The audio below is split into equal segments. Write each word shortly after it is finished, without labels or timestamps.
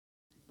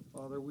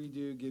Father, we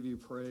do give you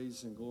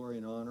praise and glory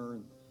and honor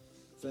and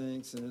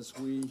thanks. And as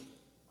we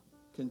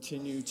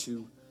continue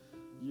to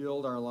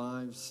yield our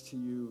lives to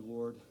you,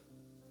 Lord,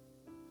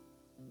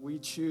 we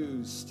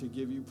choose to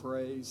give you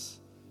praise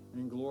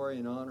and glory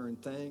and honor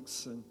and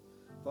thanks. And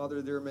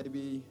Father, there may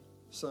be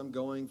some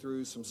going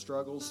through some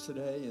struggles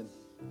today.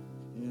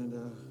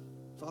 And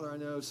Father, I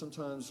know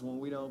sometimes when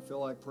we don't feel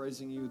like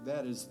praising you,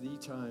 that is the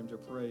time to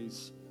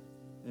praise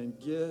and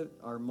get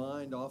our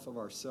mind off of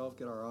ourselves,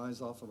 get our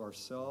eyes off of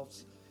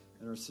ourselves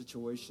and our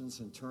situations,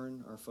 and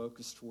turn our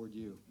focus toward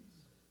you.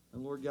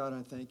 And Lord God,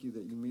 I thank you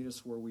that you meet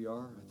us where we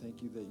are. I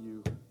thank you that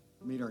you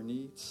meet our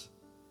needs.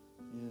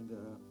 And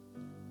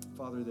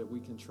Father, that we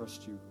can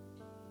trust you.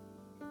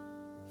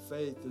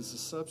 Faith is the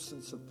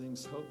substance of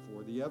things hoped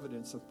for, the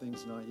evidence of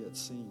things not yet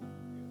seen.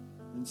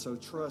 And so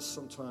trust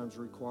sometimes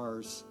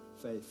requires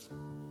faith.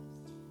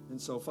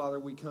 And so, Father,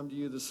 we come to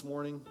you this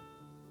morning,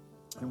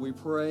 and we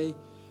pray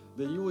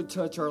that you would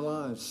touch our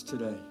lives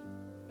today.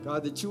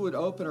 God, that you would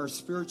open our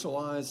spiritual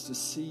eyes to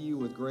see you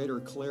with greater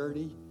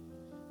clarity,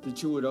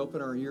 that you would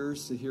open our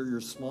ears to hear your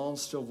small,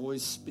 still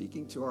voice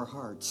speaking to our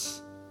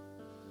hearts.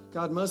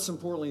 God, most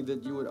importantly,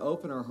 that you would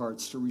open our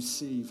hearts to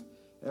receive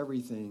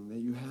everything that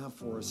you have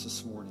for us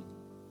this morning.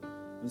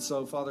 And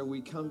so, Father,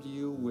 we come to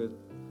you with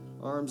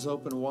arms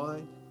open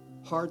wide,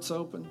 hearts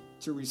open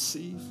to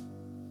receive,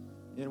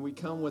 and we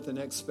come with an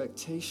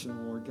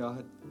expectation, Lord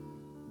God,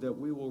 that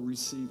we will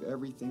receive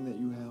everything that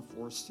you have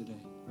for us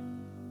today.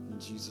 In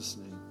Jesus'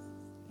 name,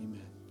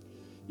 amen.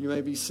 You may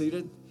be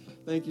seated.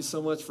 Thank you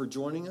so much for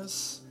joining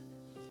us.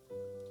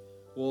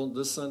 Well,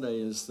 this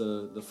Sunday is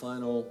the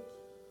final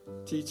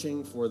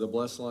teaching for the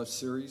Blessed Life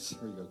series.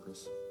 Here you go,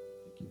 Chris.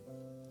 Thank you.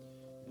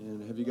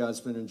 And have you guys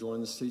been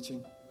enjoying this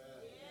teaching?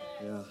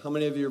 Yeah. How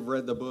many of you have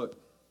read the book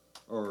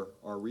or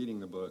are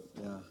reading the book?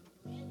 Yeah.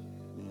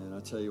 Man,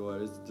 I tell you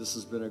what, this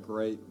has been a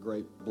great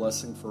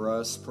blessing for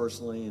us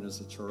personally and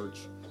as a church.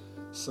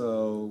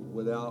 So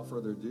without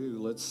further ado,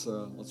 let's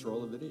roll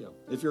the video.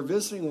 If you're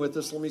visiting with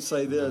us, let me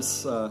say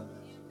this.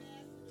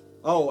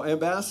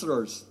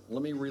 Ambassadors.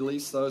 Let me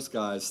release those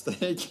guys.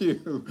 Thank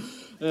you.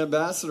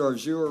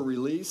 Ambassadors, you are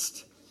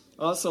released.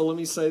 Also, let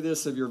me say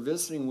this. If you're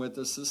visiting with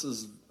us, this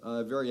is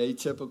very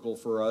atypical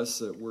for us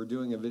that we're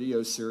doing a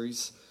video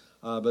series,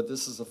 but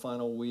this is the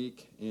final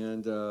week,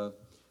 and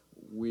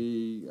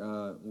we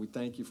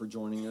thank you for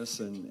joining us,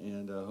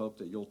 and hope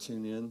that you'll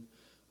tune in.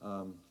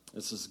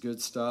 This is good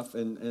stuff,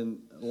 and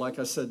like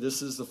I said,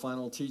 this is the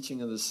final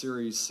teaching of the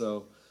series,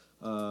 so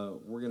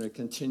we're going to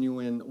continue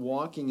in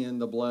walking in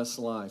the blessed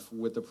life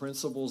with the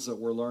principles that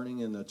we're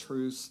learning and the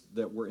truths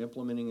that we're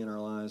implementing in our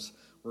lives.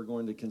 We're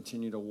going to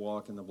continue to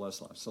walk in the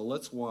blessed life. So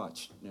let's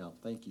watch now.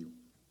 Thank you.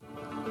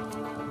 Hey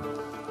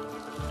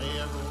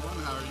everyone,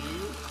 how are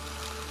you?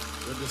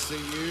 Good to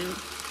see you.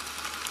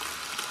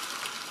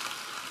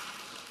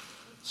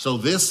 So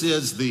this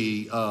is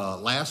the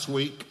last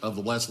week of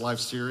the Blessed Life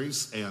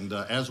series, and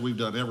as we've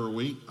done every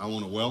week, I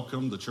want to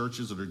welcome the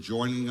churches that are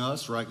joining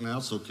us right now.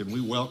 So can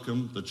we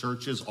welcome the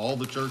churches all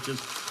over the country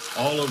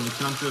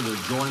that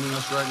are joining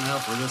us right now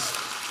for this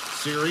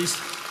series?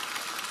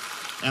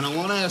 And I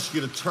want to ask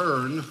you to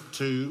turn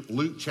to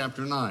Luke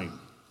chapter 9.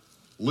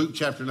 Luke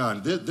chapter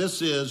 9.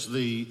 This is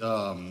the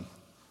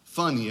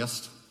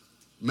funniest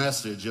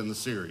message in the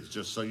series,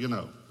 just so you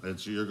know.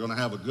 You're going to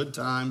have a good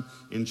time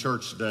in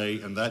church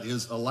today, and that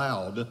is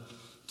allowed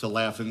to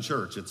laugh in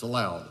church. It's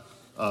allowed.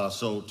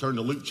 So turn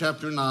to Luke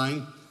chapter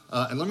 9.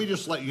 And let me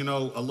just let you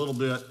know a little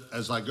bit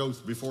as I go,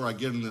 before I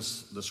get in the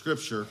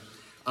scripture.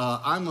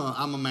 I'm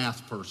a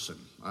math person.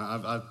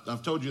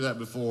 I've told you that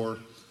before.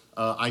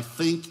 I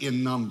think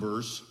in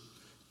numbers.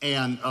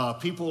 And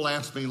people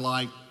ask me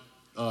like,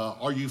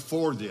 are you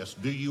for this?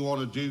 Do you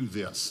want to do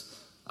this?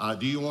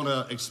 Do you want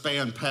to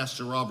expand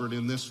Pastor Robert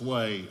in this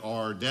way?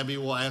 Or Debbie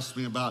will ask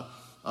me about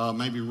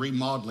maybe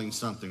remodeling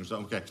something. So,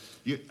 okay,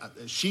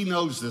 she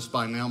knows this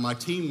by now. My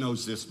team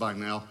knows this by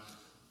now.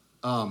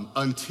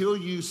 Until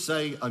you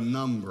say a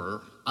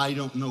number, I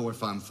don't know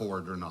if I'm for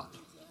it or not.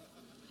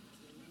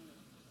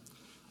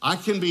 I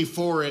can be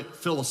for it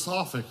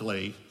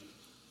philosophically,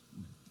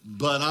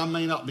 but I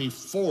may not be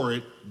for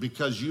it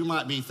because you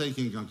might be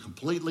thinking a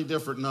completely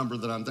different number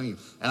than I'm thinking.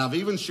 And I've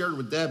even shared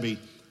with Debbie,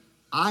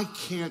 I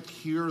can't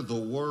hear the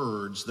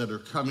words that are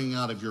coming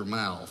out of your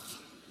mouth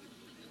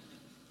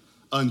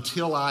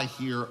until I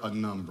hear a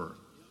number.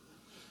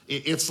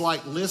 It's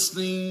like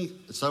listening,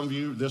 some of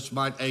you, this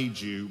might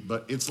age you,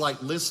 but it's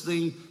like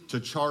listening to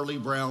Charlie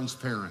Brown's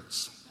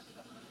parents.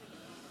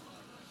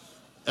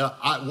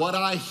 What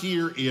I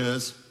hear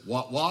is,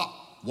 what,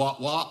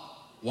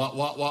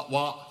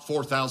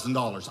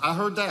 $4,000. I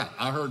heard that.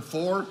 I heard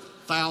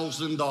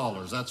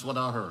 $4,000. That's what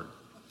I heard.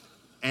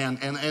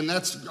 And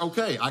that's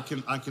okay. I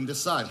can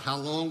decide how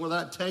long will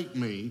that take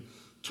me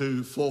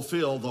to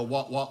fulfill the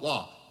what.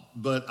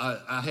 But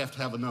I have to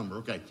have a number.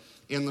 Okay.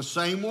 In the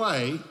same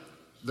way,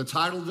 the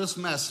title of this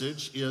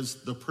message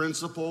is The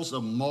Principles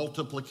of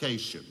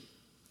Multiplication.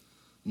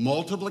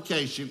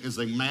 Multiplication is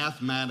a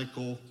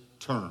mathematical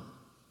term,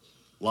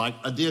 like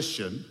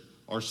addition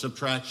or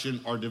subtraction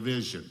or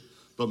division.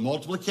 But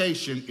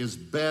multiplication is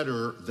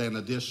better than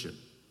addition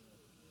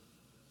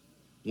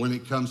when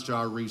it comes to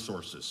our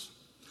resources.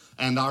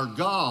 And our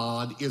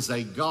God is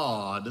a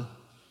God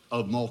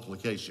of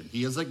multiplication.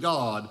 He is a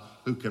God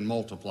who can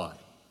multiply.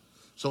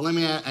 So let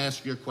me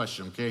ask you a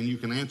question, okay? And you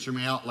can answer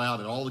me out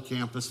loud at all the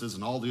campuses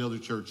and all the other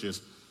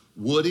churches.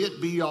 Would it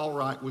be all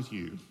right with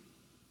you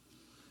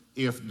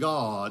if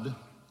God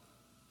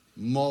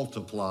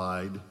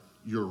multiplied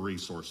your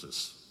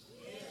resources?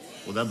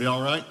 Would that be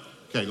all right?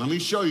 Okay, let me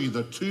show you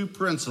the two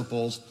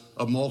principles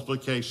of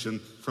multiplication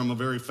from a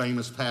very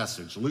famous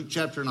passage. Luke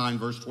chapter 9,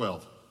 verse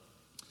 12.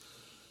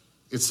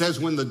 It says,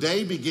 when the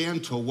day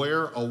began to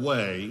wear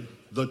away,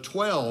 the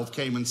 12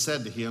 came and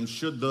said to him,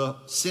 should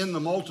send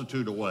the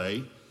multitude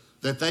away,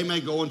 that they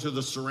may go into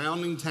the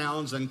surrounding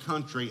towns and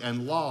country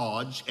and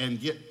lodge and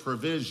get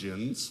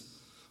provisions,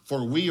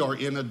 for we are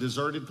in a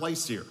deserted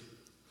place here.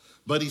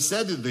 But he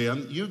said to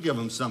them, you give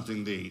them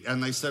something to eat.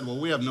 And they said, well,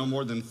 we have no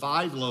more than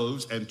 5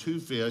 loaves and 2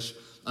 fish,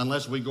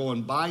 unless we go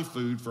and buy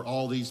food for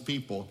all these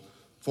people.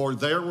 For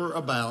there were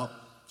about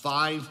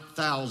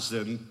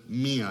 5,000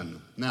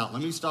 men. Now,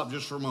 let me stop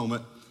just for a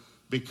moment,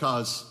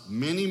 because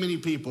many, many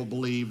people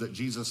believe that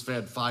Jesus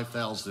fed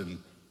 5,000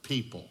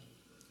 people.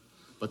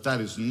 But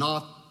that is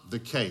not the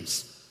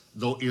case.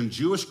 Though in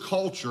Jewish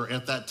culture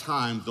at that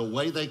time, the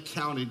way they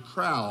counted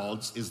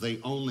crowds is they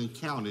only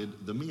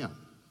counted the men,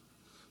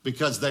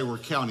 because they were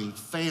counting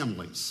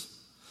families.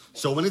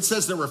 So when it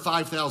says there were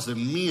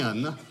 5,000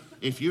 men,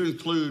 if you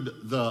include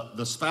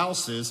the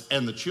spouses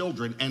and the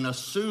children, and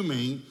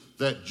assuming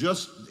that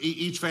just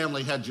each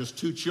family had just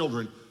 2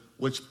 children,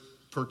 which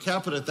per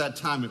capita at that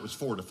time it was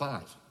 4 to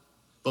 5.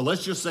 But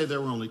let's just say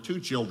there were only 2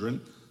 children.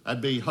 That'd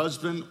be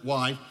husband,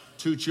 wife,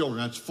 2 children.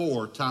 That's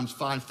 4 times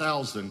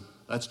 5,000.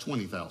 That's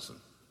 20,000.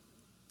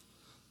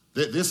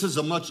 This is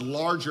a much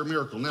larger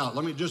miracle. Now,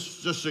 let me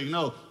just so you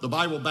know, the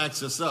Bible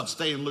backs this up.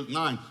 Stay in Luke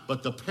 9.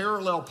 But the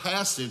parallel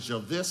passage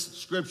of this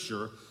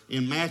scripture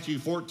in Matthew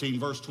 14,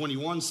 verse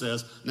 21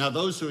 says, now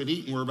those who had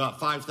eaten were about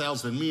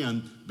 5,000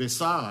 men,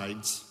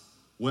 besides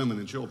women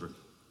and children.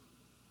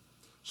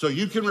 So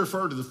you can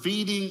refer to the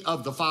feeding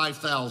of the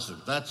 5,000.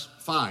 That's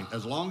fine,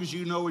 as long as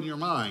you know in your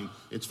mind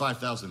it's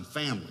 5,000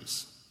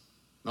 families,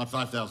 not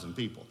 5,000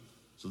 people.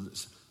 So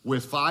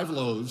with 5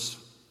 loaves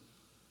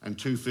and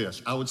 2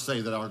 fish, I would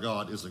say that our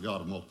God is a God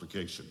of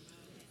multiplication.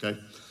 Okay?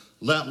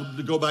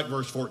 Go back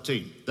verse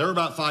 14. There were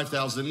about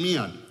 5,000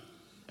 men.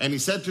 And he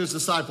said to his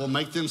disciple,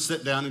 make them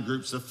sit down in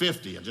groups of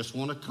 50. I just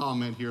want to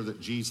comment here that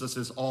Jesus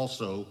is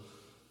also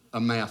a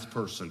math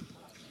person.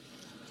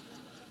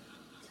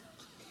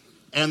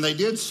 And they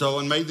did so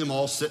and made them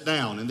all sit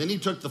down. And then he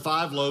took the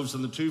 5 loaves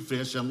and the 2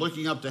 fish, and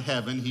looking up to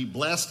heaven, he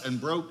blessed and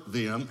broke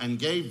them and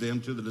gave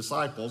them to the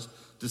disciples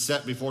to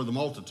set before the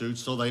multitude.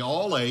 So they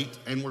all ate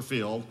and were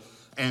filled,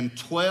 and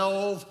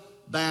 12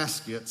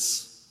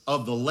 baskets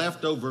of the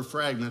leftover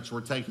fragments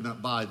were taken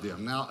up by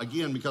them. Now,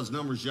 again, because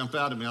numbers jump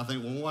out at me, I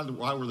think, well,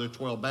 why were there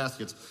 12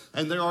 baskets?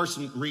 And there are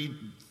some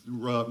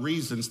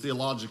reasons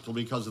theological,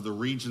 because of the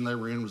region they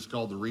were in. It was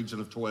called the region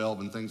of 12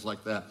 and things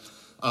like that.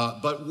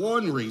 But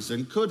one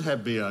reason could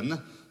have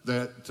been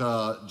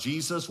that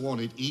Jesus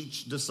wanted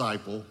each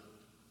disciple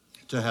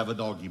to have a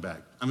doggy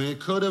bag. I mean, it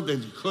could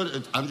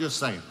have, I'm just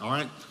saying, all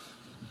right?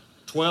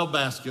 12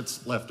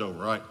 baskets left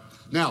over, right?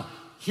 Now,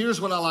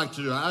 here's what I like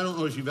to do. I don't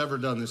know if you've ever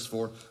done this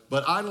before,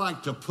 but I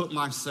like to put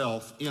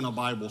myself in a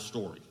Bible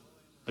story.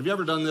 Have you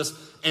ever done this?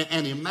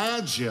 And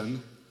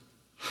imagine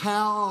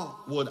how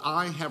would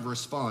I have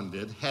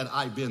responded had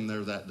I been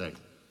there that day.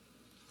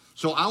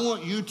 So I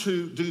want you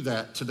to do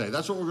that today.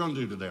 That's what we're going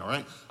to do today, all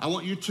right? I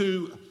want you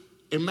to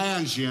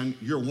imagine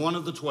you're one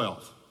of the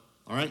 12,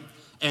 all right?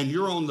 And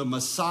you're on the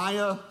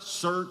Messiah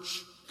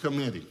Search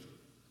Committee.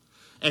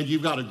 And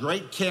you've got a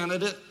great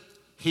candidate.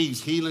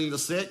 He's healing the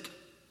sick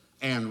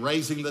and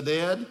raising the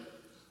dead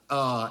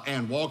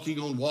and walking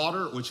on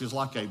water, which is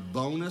like a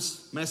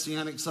bonus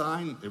messianic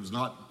sign. It was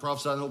not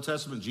prophesied in the Old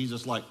Testament.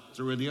 Jesus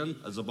threw it in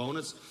as a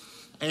bonus.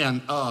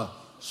 And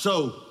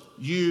so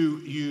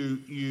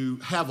you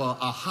have a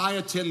high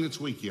attendance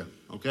weekend,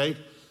 okay?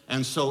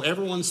 And so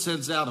everyone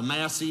sends out a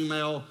mass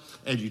email,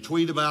 and you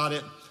tweet about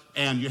it,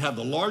 and you have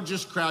the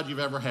largest crowd you've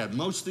ever had.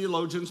 Most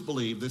theologians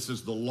believe this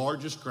is the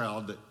largest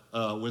crowd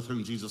with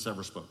whom Jesus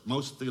ever spoke.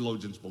 Most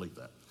theologians believe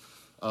that.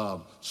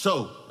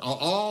 So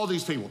all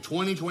these people,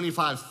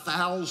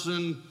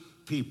 25,000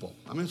 people.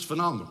 I mean, it's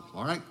phenomenal,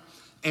 all right?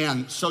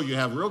 And so you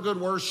have real good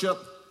worship,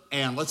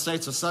 and let's say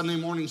it's a Sunday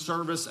morning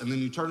service, and then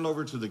you turn it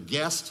over to the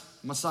guest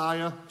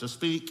Messiah to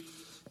speak,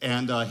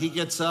 and he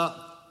gets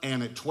up,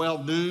 and at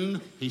 12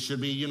 noon, he should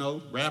be,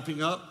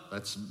 wrapping up.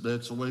 That's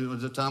the way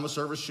the time of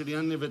service should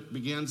end if it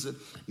begins at,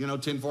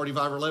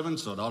 10:45 or 11,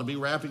 so it ought to be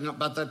wrapping up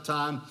about that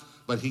time,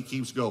 but he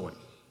keeps going.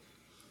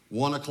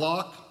 1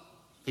 o'clock,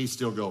 he's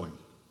still going.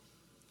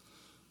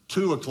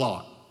 2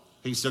 o'clock,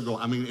 he's still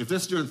going. I mean, if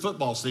this is during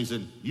football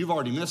season, you've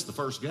already missed the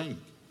first game.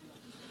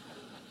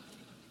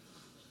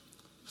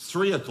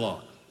 3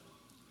 o'clock,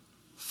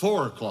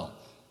 4 o'clock,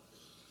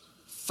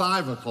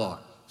 5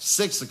 o'clock,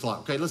 6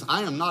 o'clock. Okay, listen,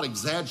 I am not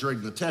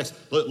exaggerating the text.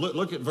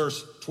 Look at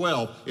verse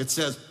 12. It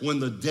says, when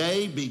the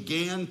day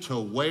began to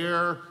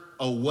wear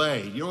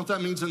away. You know what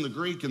that means in the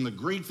Greek? In the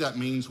Greek, that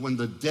means when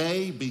the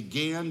day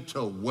began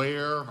to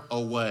wear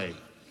away.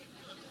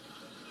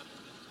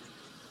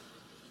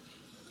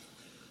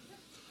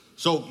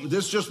 So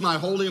this is just my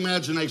holy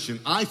imagination.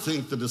 I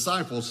think the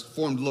disciples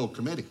formed a little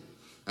committee.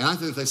 And I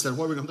think they said,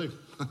 what are we going to do?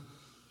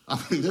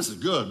 I mean, this is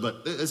good,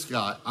 but this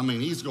guy, I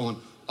mean, he's going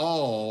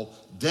all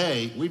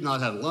day. We've not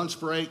had a lunch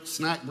break,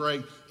 snack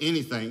break,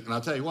 anything. And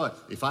I'll tell you what,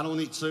 if I don't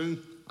eat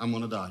soon, I'm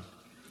going to die.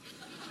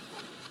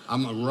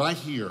 I'm right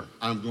here.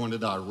 I'm going to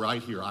die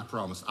right here. I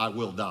promise. I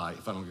will die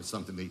if I don't get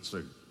something to eat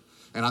soon.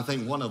 And I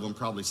think one of them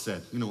probably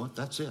said, you know what,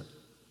 that's it.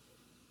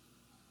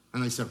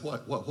 And they said,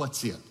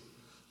 what's it?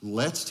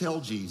 Let's tell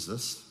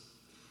Jesus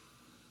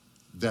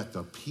that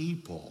the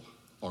people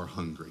are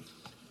hungry.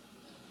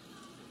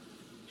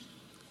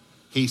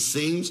 He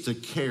seems to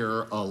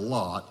care a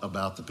lot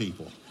about the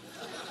people.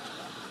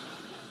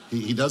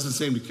 He doesn't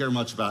seem to care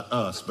much about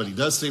us, but he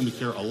does seem to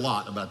care a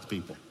lot about the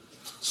people.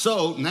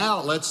 So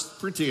now let's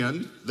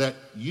pretend that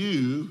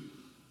you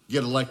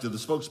get elected the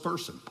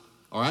spokesperson,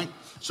 all right?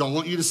 So I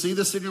want you to see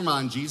this in your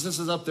mind. Jesus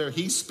is up there.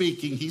 He's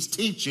speaking. He's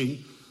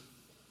teaching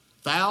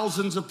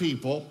thousands of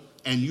people,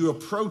 and you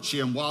approach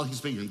him while he's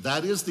speaking.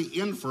 That is the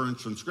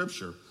inference from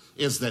Scripture,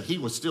 is that he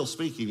was still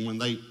speaking when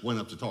they went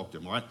up to talk to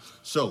him, all right?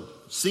 So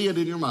see it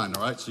in your mind,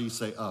 all right? So you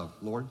say,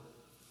 Lord,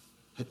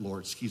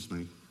 excuse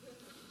me,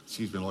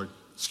 Lord.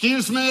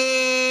 Excuse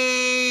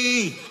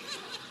me!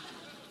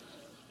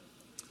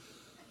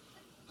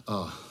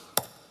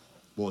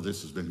 Boy,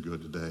 this has been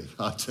good today.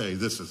 I tell you,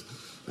 this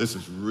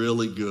is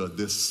really good.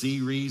 This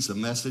series of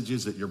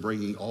messages that you're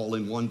bringing all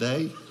in one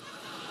day.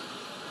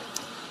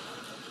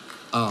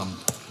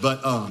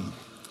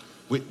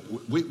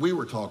 We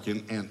were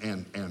talking,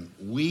 and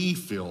we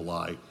feel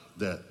like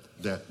that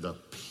the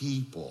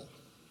people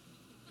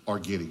are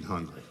getting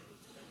hungry.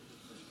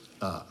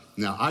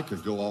 Now, I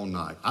could go all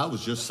night. I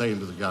was just saying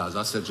to the guys,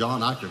 I said,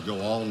 John, I could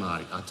go all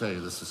night. I tell you,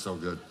 this is so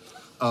good.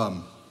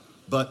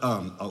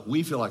 But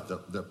we feel like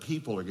the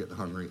people are getting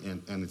hungry,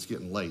 and it's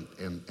getting late,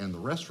 and the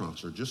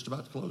restaurants are just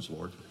about to close,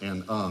 Lord.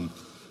 And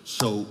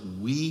so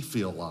we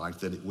feel like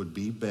that it would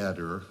be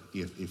better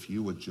if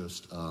you would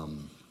just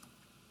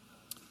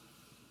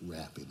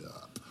wrap it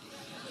up.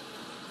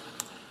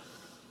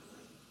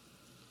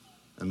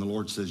 And the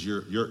Lord says,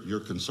 you're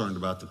concerned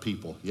about the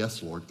people.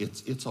 Yes, Lord,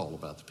 it's all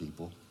about the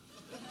people.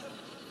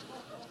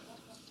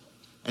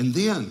 And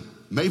then,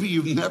 maybe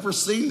you've never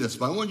seen this,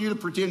 but I want you to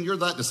pretend you're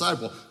that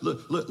disciple.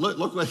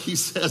 Look what he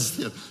says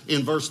then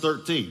in verse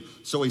 13.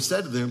 So he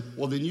said to them,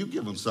 well, then you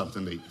give them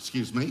something to eat.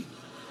 Excuse me?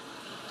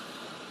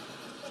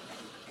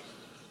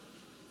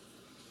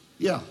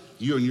 Yeah,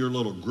 you and your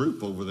little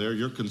group over there,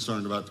 you're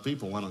concerned about the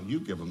people. Why don't you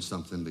give them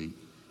something to eat?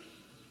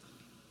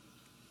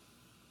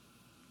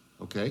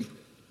 Okay?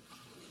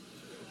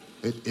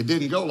 It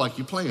didn't go like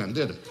you planned,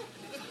 did it?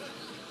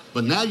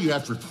 But now you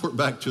have to report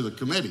back to the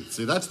committee.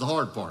 See, that's the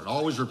hard part,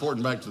 always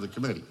reporting back to the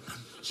committee.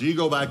 So you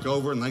go back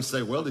over and they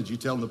say, well, did you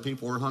tell them the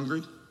people were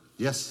hungry?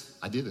 Yes,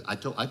 I did it.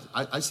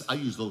 I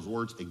used those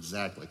words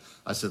exactly.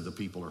 I said the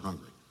people are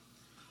hungry.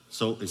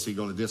 So is he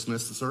going to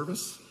dismiss the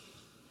service?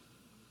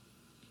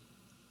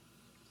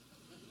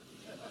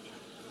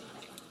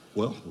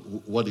 Well,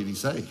 what did he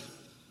say?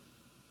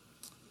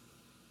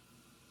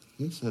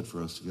 He said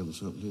for us to give them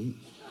something to eat.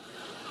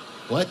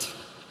 What?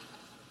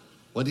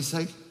 What did he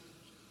say?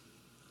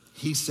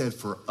 He said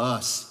for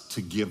us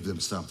to give them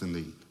something to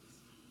eat.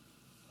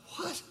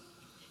 What?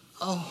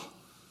 Oh,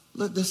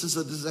 look, this is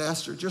a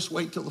disaster. Just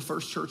wait till the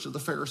first church of the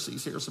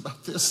Pharisees hears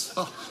about this.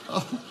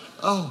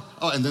 Oh.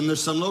 And then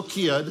there's some little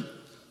kid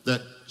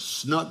that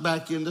snuck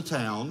back into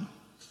town,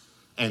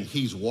 and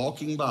he's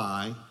walking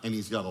by, and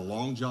he's got a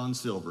Long John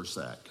Silver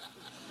sack.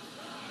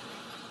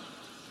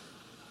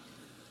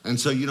 And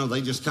so,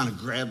 they just kind of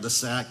grabbed the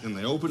sack, and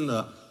they opened it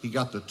up. He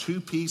got the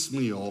 2-piece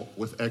meal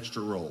with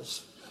extra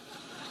rolls.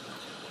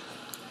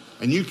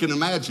 And you can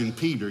imagine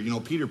Peter.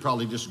 Peter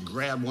probably just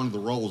grabbed one of the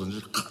rolls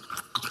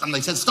and they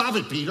said, stop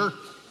it, Peter.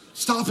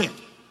 Stop it.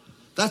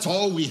 That's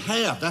all we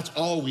have. That's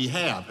all we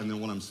have. And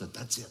then one of them said,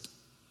 that's it.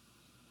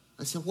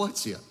 I said,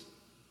 what's it?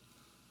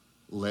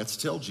 Let's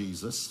tell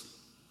Jesus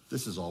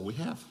this is all we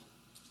have.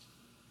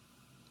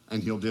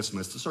 And he'll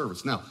dismiss the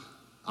service. Now,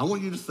 I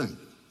want you to think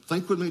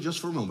with me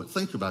just for a moment.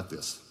 Think about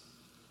this.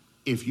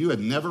 If you had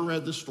never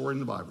read this story in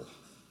the Bible,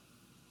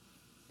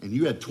 and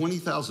you had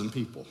 20,000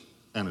 people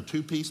and a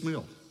 2-piece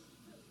meal,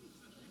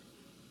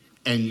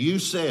 and you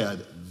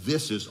said,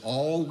 this is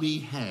all we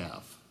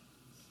have,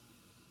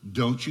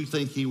 don't you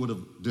think he would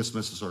have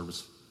dismissed the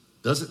service?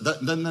 Doesn't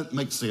that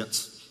make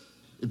sense?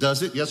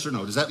 Does it? Yes or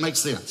no? Does that make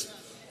sense?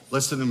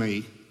 Listen to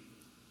me.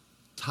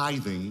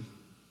 Tithing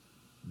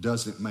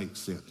doesn't make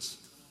sense.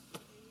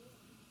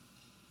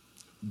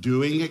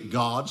 Doing it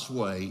God's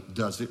way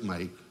doesn't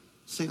make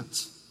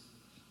sense.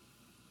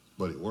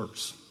 But it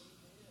works.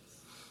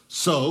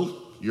 So,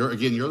 you're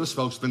the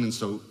spokesman, and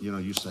so,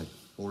 you say,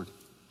 Lord,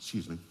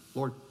 Excuse me.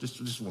 Lord,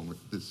 just one more.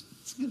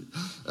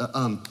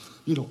 A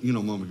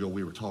moment ago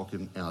we were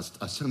talking, and I was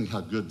telling you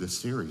how good this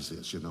series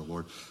is,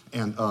 Lord.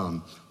 And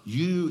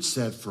you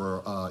said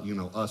for,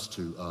 us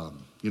to,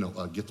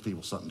 get the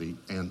people something to eat.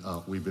 And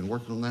we've been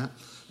working on that.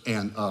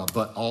 And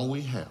but all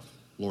we have,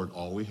 Lord,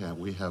 we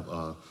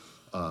have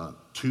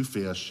 2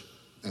 fish,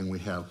 and we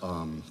have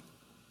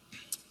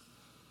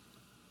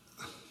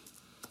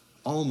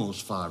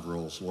almost 5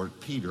 rolls. Lord,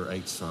 Peter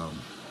ate some.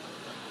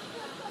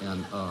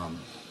 And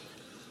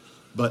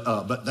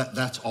But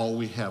that's all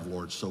we have,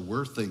 Lord. So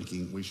we're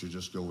thinking we should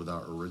just go with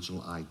our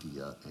original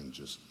idea and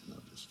just.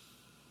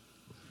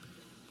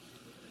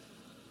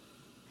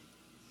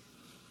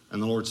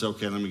 And the Lord said,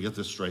 okay, let me get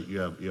this straight. You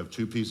have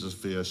 2 pieces of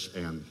fish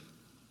and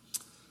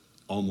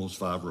almost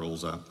 5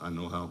 rolls. I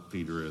know how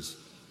Peter is,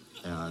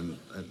 and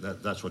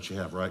that's what you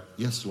have, right?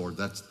 Yes, Lord.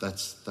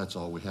 That's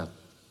all we have.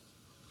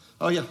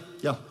 Oh yeah,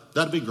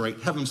 that'd be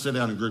great. Have them sit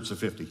down in groups of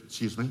 50.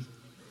 Excuse me.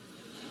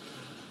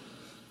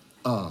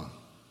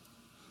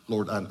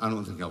 Lord, I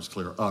don't think I was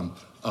clear.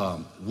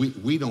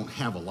 We don't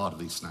have a lot of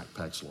these snack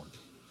packs, Lord.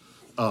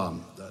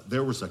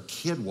 There was a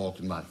kid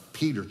walking by.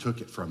 Peter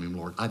took it from him,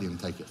 Lord. I didn't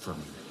take it from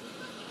him.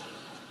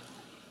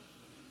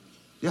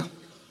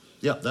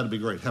 Yeah, that'd be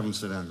great. Have them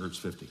sit down in groups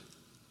 50.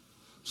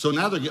 So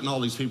now they're getting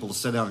all these people to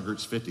sit down in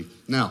groups 50.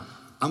 Now,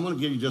 I'm going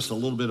to give you just a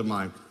little bit of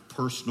my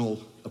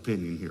personal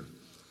opinion here.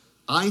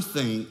 I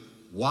think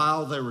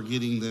while they were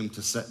getting them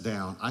to sit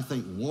down, I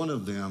think one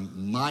of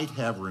them might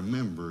have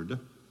remembered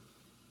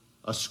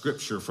a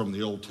scripture from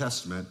the Old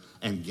Testament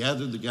and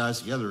gathered the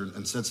guys together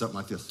and said something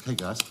like this. Hey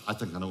guys, I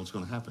think I know what's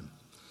going to happen.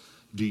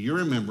 Do you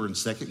remember in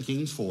 2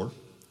 Kings 4,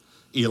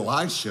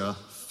 Elisha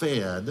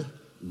fed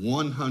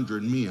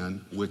 100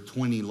 men with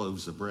 20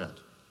 loaves of bread.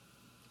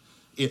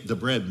 The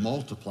bread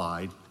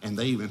multiplied, and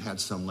they even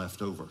had some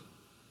left over.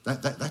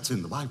 That's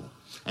in the Bible.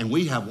 And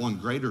we have one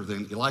greater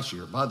than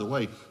Elisha. By the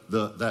way,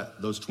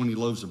 those 20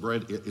 loaves of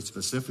bread, it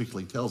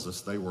specifically tells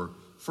us they were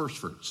first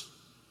fruits.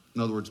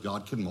 In other words,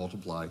 God can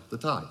multiply the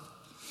tithe.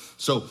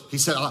 So he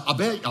said, I'll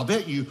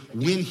bet you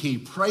when he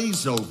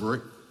prays over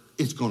it,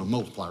 it's going to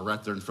multiply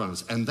right there in front of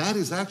us. And that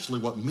is actually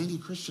what many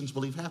Christians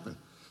believe happened.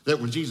 That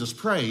when Jesus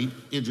prayed,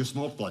 it just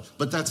multiplied.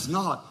 But that's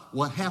not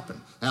what happened.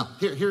 Now,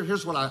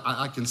 here's what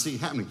I can see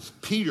happening.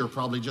 Peter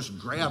probably just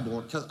grabbed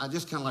one, because I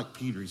just kind of like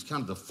Peter. He's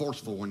kind of the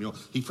forceful one,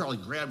 He probably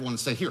grabbed one and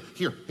said, here,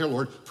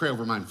 Lord, pray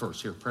over mine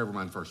first. Here, pray over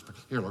mine first.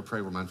 Here, Lord,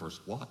 pray over mine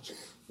first. Watch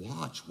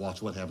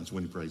what happens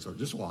when he prays.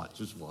 Just watch.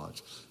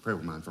 Pray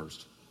over mine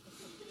first.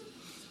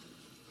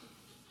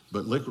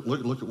 But look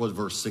at what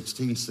verse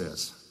 16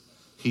 says.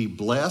 He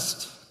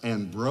blessed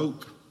and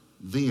broke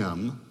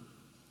them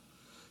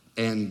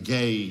and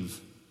gave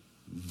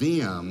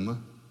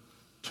them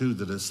to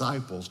the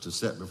disciples to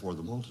set before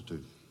the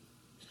multitude.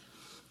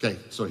 Okay,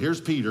 so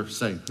here's Peter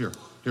saying, here,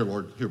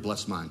 Lord, here,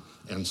 bless mine.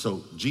 And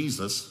so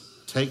Jesus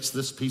takes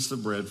this piece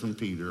of bread from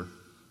Peter,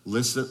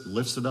 lifts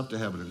it up to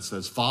heaven and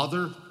says,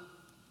 Father,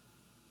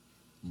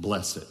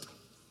 bless it.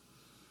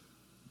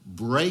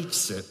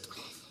 Breaks it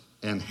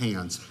and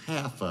hands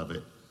half of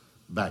it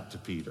back to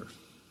Peter.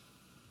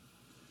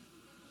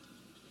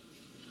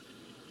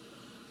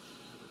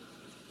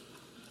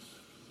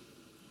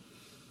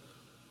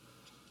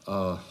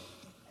 Are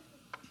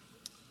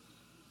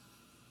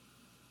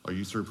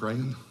you through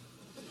praying?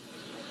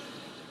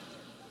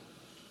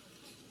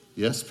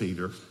 Yes,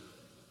 Peter.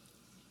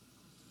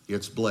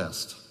 It's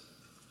blessed.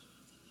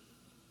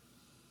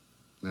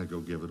 Now go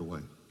give it away.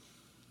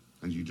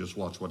 And you just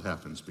watch what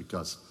happens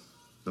because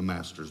the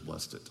master's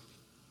blessed it.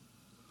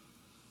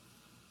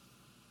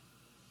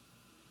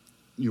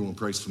 You want to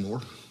pray some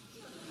more?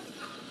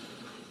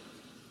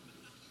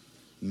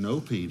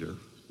 No, Peter.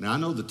 Now, I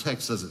know the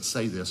text doesn't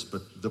say this,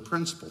 but the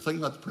principle, think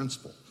about the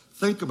principle.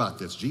 Think about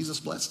this. Jesus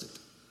blessed it.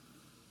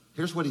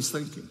 Here's what he's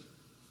thinking.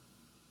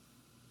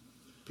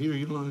 Peter,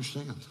 you don't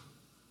understand.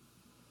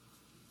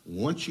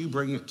 Once you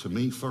bring it to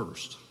me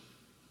first,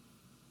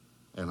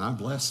 and I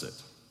bless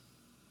it,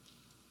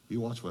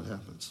 you watch what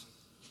happens.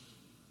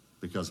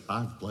 Because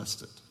I've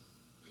blessed it.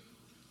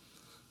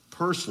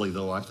 Personally,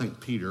 though, I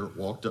think Peter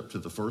walked up to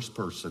the first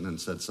person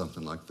and said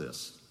something like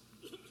this.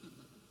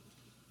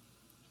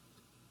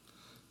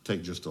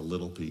 Take just a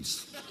little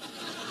piece.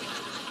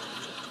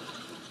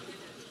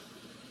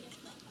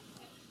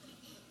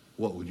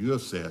 What would you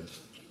have said?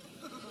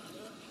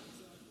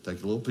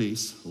 Take a little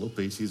piece,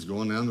 He's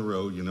going down the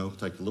road,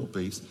 take a little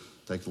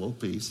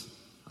piece.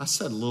 I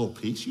said a little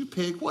piece. You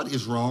pig, what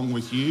is wrong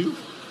with you?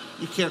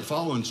 You can't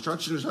follow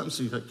instructions or something,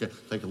 so you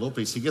take a little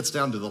piece. He gets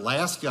down to the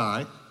last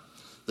guy.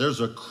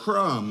 There's a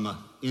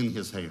crumb in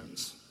his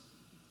hands.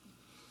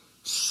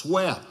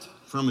 Sweat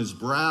from his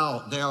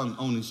brow down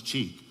on his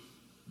cheek.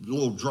 A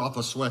little drop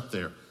of sweat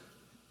there.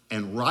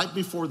 And right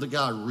before the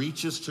guy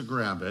reaches to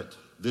grab it,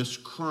 this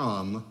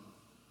crumb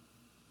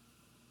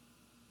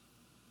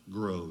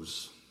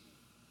grows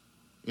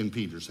in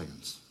Peter's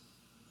hands.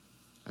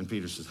 And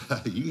Peter says,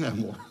 you can have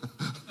more.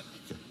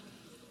 Okay.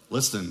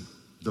 Listen,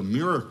 the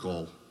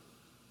miracle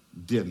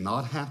did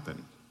not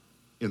happen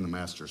in the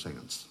master's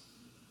hands.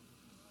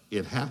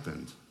 It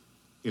happened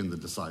in the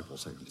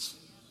disciples' hands.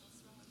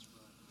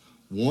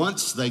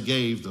 Once they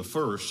gave the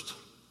first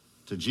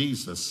to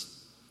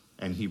Jesus,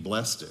 and he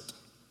blessed it,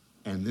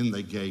 and then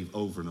they gave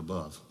over and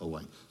above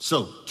away.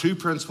 So, 2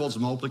 principles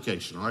of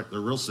multiplication, all right? They're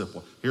real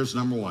simple. Here's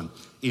number 1.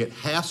 It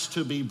has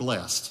to be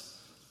blessed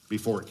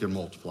before it can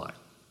multiply.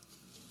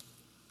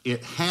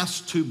 It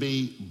has to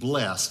be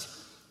blessed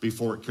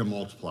before it can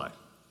multiply.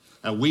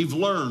 Now, we've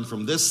learned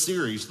from this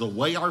series the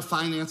way our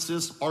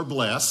finances are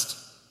blessed,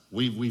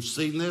 we've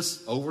seen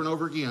this over and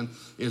over again,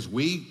 is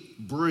we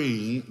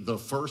bring the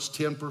first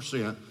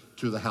 10%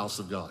 to the house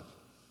of God.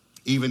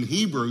 Even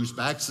Hebrews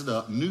backs it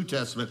up, New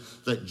Testament,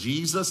 that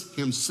Jesus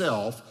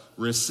himself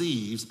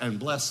receives and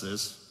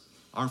blesses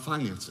our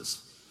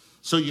finances.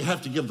 So you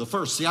have to give the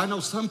first. See, I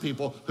know some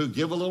people who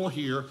give a little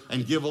here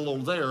and give a little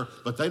there,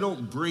 but they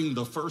don't bring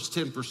the first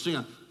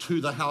 10%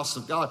 to the house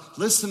of God.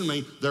 Listen to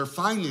me, their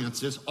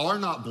finances are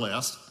not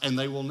blessed and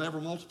they will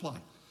never multiply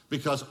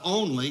because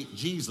only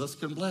Jesus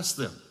can bless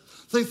them.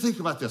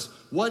 Think about this.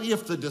 What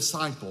if the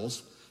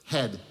disciples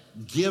had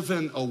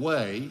given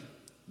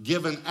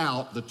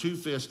out the 2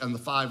 fish and the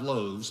 5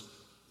 loaves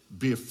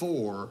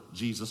before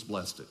Jesus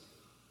blessed it?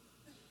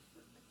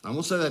 I'm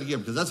going to say that again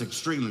because that's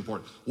extremely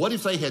important. What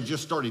if they had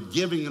just started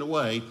giving it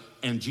away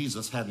and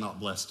Jesus had not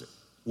blessed it?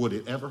 Would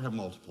it ever have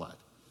multiplied?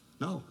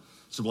 No.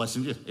 It's a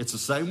blessing. It's the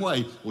same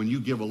way when you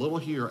give a little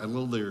here and a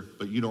little there,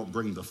 but you don't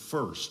bring the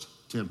first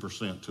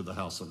 10% to the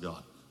house of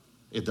God.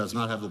 It does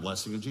not have the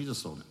blessing of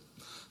Jesus on it.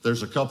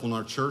 There's a couple in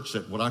our church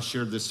that when I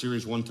shared this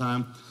series one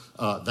time,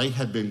 they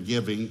had been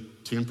giving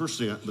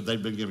 10%, but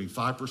they'd been giving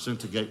 5%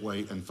 to Gateway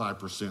and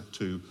 5%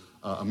 to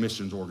a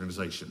missions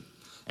organization.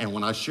 And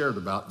when I shared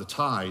about the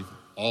tithe,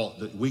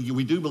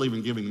 we do believe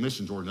in giving to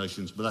missions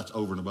organizations, but that's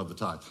over and above the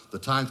tithe. The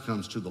tithe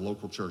comes to the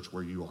local church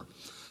where you are.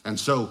 And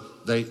so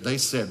they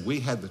said, we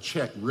had the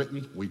check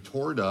written, we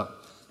tore it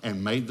up,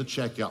 and made the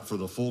check out for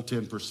the full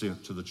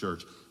 10% to the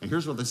church. And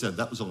here's what they said.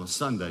 That was on a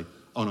Sunday.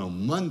 On a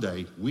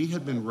Monday, we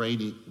had been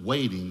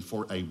waiting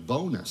for a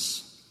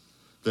bonus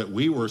that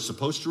we were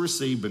supposed to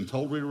receive, been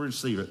told we would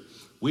receive it.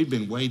 We'd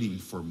been waiting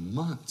for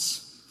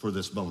months for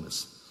this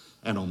bonus.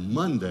 And on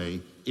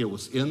Monday, it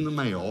was in the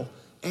mail,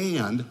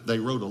 and they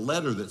wrote a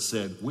letter that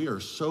said, we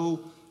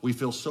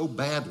feel so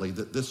badly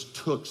that this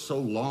took so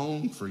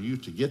long for you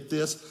to get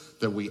this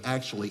that we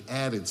actually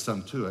added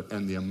some to it.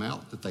 And the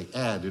amount that they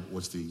added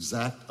was the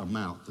exact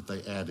amount that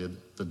they added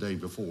the day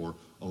before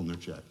on their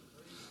check.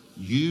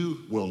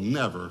 You will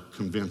never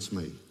convince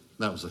me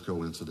that was a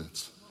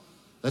coincidence.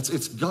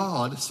 It's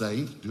God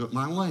saying, do it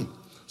my way.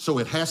 So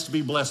it has to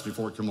be blessed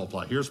before it can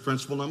multiply. Here's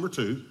principle number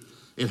 2.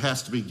 It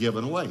has to be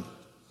given away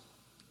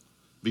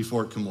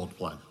before it can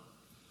multiply.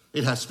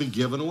 It has to be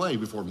given away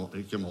before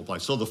it can multiply.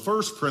 So the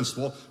first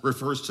principle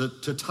refers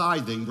to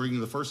tithing,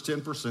 bringing the first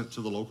 10%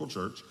 to the local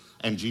church,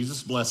 and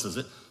Jesus blesses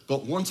it.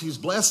 But once he's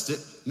blessed it,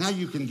 now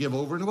you can give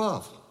over and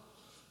above.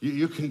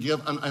 You can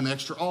give an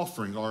extra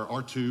offering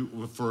or two,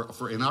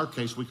 for in our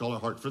case, we call it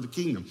Heart for the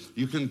Kingdom.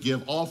 You can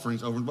give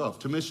offerings over and above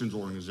to missions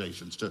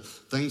organizations, to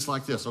things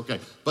like this. Okay,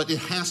 but it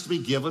has to be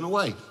given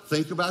away.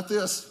 Think about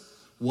this.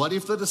 What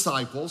if the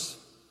disciples,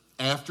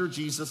 after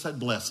Jesus had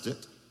blessed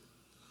it,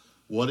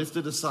 what if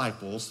the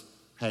disciples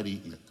had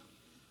eaten it?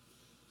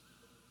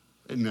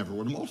 It never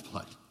would have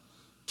multiplied.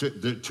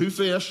 2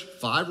 fish,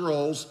 5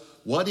 rolls.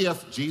 What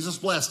if Jesus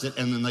blessed it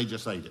and then they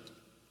just ate it?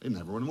 It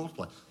never would have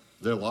multiplied.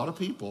 There are a lot of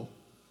people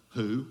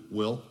who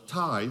will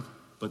tithe,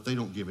 but they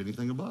don't give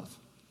anything above.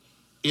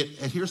 And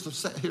here's the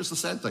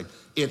sad thing.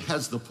 It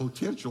has the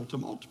potential to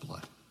multiply,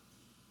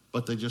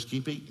 but they just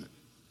keep eating it.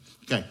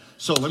 Okay,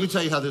 so let me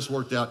tell you how this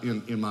worked out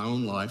in my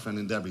own life and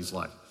in Debbie's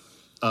life.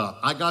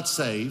 I got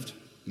saved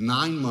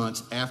 9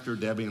 months after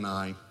Debbie and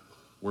I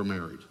were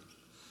married.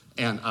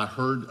 And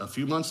a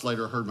few months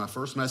later, I heard my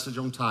first message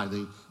on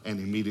tithing, and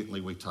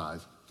immediately we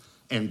tithed.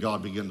 And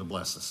God began to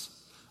bless us.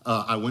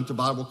 I went to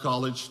Bible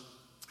college,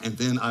 and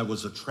then I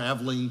was a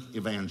traveling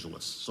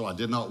evangelist. So I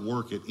did not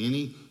work at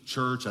any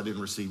church. I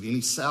didn't receive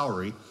any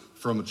salary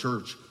from a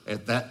church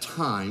at that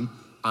time.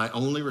 I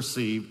only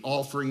received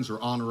offerings or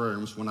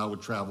honorariums when I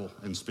would travel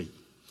and speak.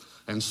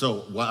 And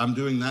so I'm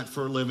doing that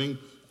for a living,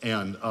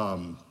 and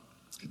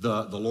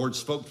the Lord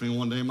spoke to me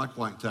one day in my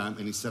quiet time,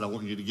 and he said, I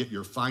want you to get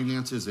your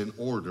finances in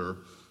order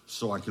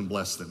so I can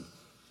bless them.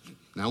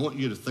 Now, I want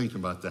you to think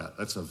about that.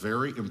 That's a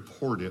very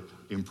important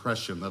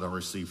impression that I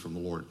received from the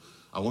Lord.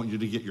 I want you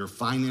to get your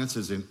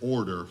finances in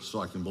order so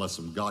I can bless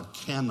them. God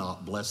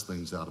cannot bless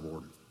things out of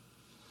order.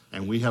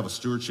 And we have a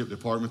stewardship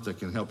department that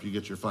can help you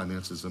get your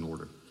finances in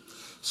order.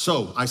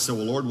 So I said,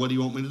 well, Lord, what do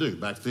you want me to do?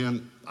 Back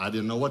then, I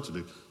didn't know what to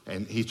do.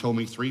 And he told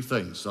me 3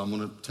 things. So I'm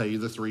going to tell you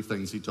the 3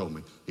 things he told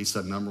me. He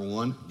said, number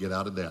 1, get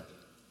out of debt.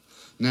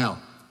 Now,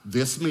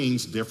 this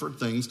means different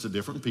things to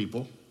different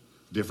people.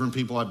 Different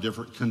people have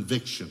different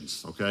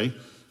convictions, okay?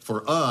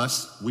 For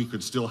us, we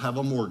could still have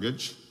a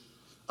mortgage,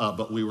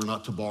 but we were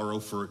not to borrow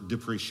for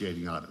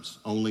depreciating items,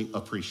 only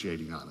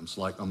appreciating items,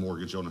 like a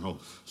mortgage on a home.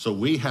 So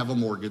we have a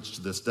mortgage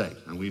to this day,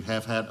 and we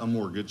have had a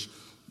mortgage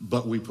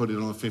but we put it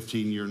on a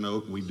 15-year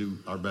note, and we do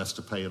our best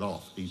to pay it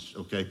off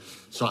okay?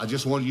 So I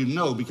just want you to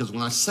know, because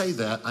when I say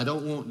that, I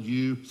want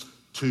you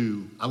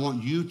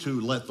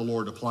to let the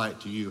Lord apply it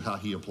to you how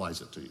he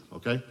applies it to you,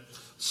 okay?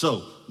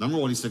 So, number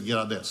one, he said, get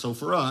out of debt. So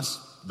for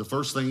us, the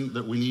first thing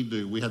that we need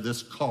to do, we had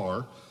this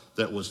car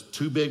that was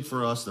too big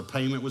for us. The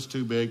payment was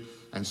too big.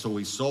 And so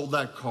we sold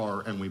that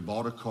car and we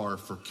bought a car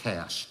for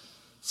cash,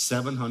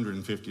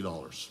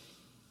 $750.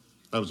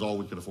 That was all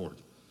we could afford.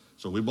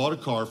 So we bought a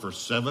car for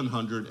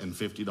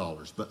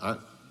 $750. But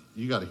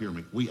you got to hear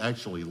me. We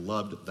actually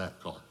loved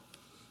that car.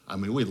 I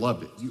mean, we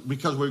loved it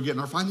because we were getting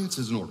our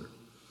finances in order.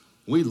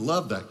 We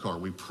loved that car.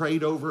 We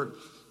prayed over it.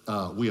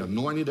 We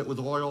anointed it with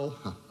oil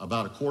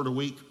about a quart a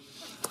week.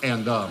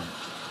 And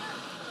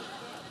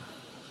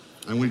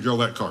we drove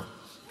that car.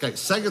 Okay,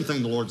 second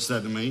thing the Lord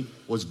said to me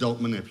was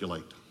don't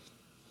manipulate.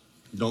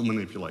 Don't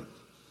manipulate.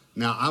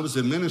 Now, I was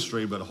in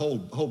ministry, but a whole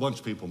bunch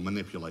of people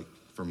manipulate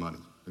for money.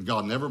 And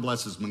God never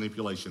blesses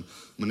manipulation.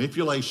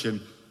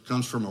 Manipulation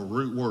comes from a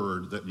root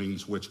word that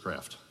means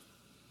witchcraft.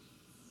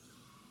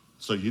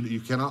 So you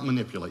cannot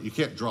manipulate. You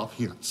can't drop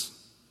hints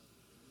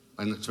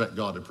and expect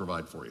God to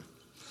provide for you.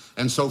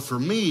 And so for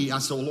me, I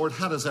said, well, Lord,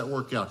 how does that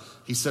work out?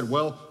 He said,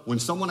 well, when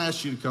someone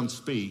asks you to come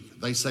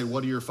speak, they say,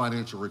 what are your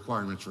financial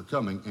requirements for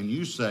coming? And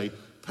you say,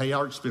 pay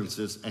our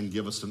expenses and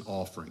give us an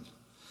offering.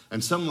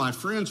 And some of my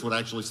friends would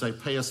actually say,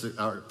 pay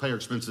our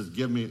expenses,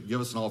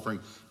 give us an offering,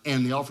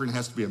 and the offering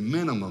has to be a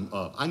minimum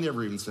of. I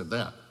never even said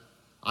that.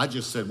 I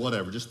just said,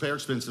 whatever, just pay our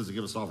expenses and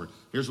give us an offering.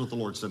 Here's what the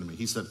Lord said to me.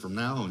 He said, from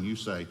now on, you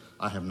say,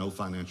 I have no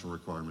financial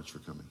requirements for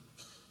coming.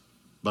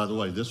 By the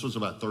way, this was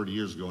about 30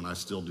 years ago, and I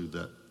still do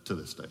that to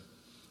this day.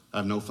 I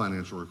have no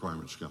financial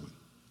requirements coming.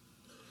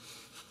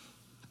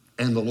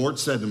 And the Lord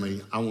said to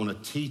me, I want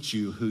to teach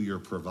you who your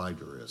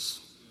provider is.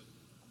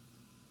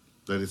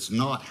 That it's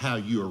not how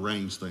you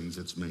arrange things,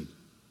 it's me.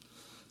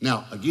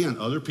 Now, again,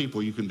 other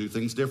people, you can do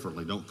things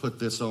differently. Don't put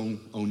this on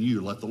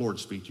you. Let the Lord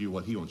speak to you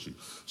what he wants you.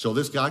 So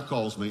this guy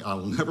calls me. I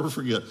will never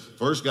forget.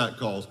 First guy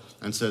calls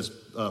and says,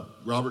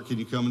 Robert, can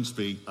you come and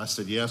speak? I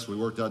said, yes. We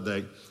worked out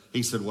a date.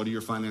 He said, what are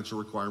your financial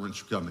requirements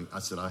for coming? I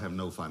said, I have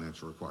no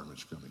financial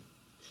requirements for coming.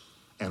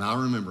 And I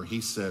remember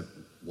he said,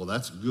 well,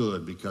 that's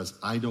good because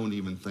I don't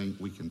even think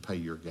we can pay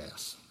your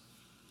gas.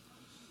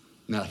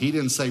 Now, he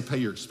didn't say pay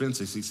your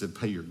expenses. He said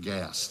pay your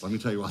gas. Let me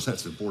tell you why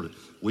that's important.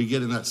 We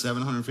get in that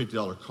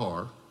 $750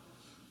 car.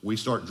 We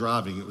start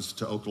driving. It was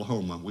to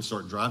Oklahoma. We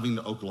start driving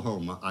to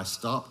Oklahoma. I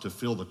stopped to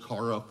fill the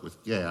car up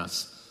with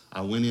gas. I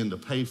went in to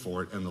pay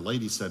for it, and the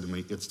lady said to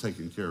me, it's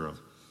taken care of.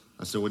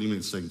 I said, what do you mean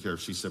it's taken care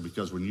of? She said,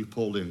 because when you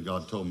pulled in,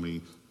 God told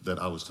me that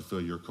I was to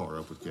fill your car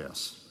up with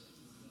gas.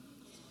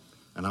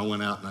 And I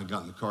went out and I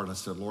got in the car and I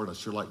said, Lord, I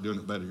sure like doing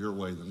it better your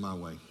way than my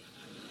way.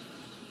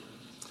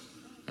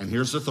 And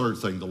here's the third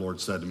thing the Lord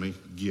said to me,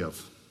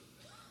 give.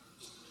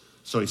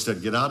 So he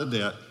said, get out of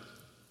debt,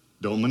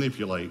 don't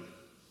manipulate,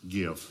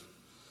 give.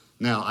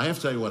 Now, I have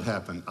to tell you what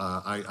happened.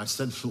 I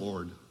said to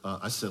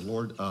the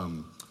Lord,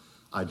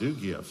 I do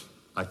give,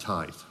 I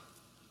tithe.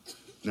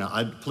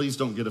 Now, please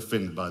don't get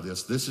offended by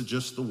this. This is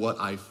just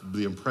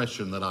the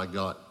impression that I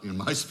got in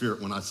my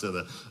spirit when I said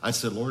that. I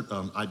said, Lord,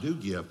 I do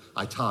give,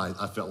 I tithe.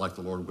 I felt like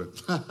the Lord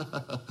went,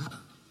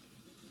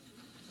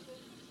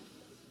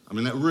 I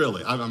mean,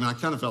 I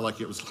kind of felt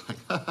like it was like,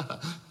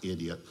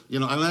 idiot.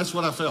 That's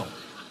what I felt.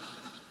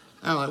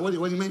 And I'm like, what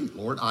do you mean,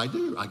 Lord? I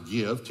do. I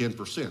give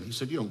 10%. He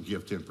said, you don't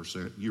give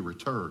 10%. You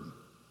return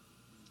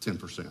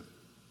 10%.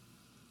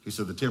 He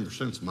said, the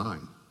 10% is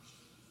mine.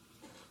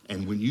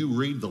 And when you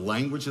read the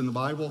language in the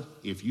Bible,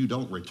 if you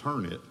don't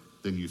return it,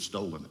 then you've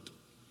stolen it.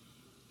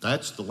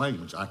 That's the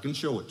language. I can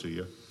show it to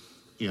you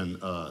in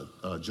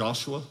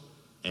Joshua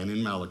and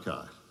in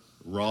Malachi.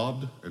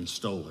 Robbed and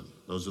stolen.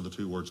 Those are the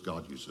two words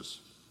God uses.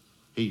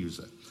 He used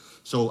it.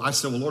 So I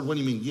said, well, Lord, what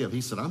do you mean give?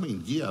 He said, I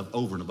mean give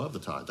over and above the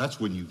tithe. That's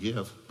when you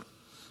give.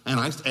 And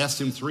I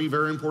asked him three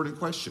very important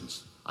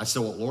questions. I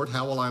said, well, Lord,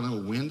 how will I know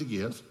when to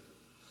give?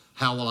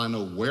 How will I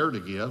know where to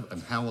give?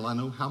 And how will I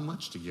know how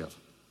much to give?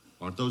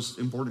 Aren't those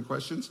important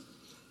questions?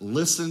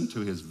 Listen to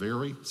his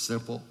very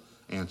simple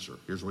answer.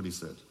 Here's what he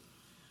said.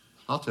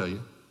 I'll tell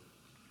you.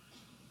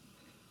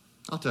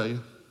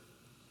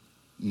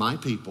 My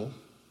people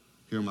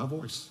hear my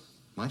voice.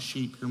 My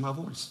sheep hear my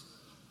voice.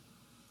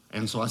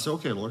 And so I said,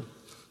 okay, Lord.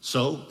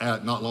 So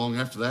not long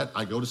after that,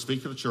 I go to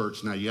speak at a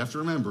church. Now, you have to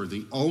remember,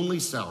 the only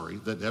salary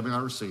that Debbie and I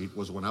received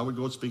was when I would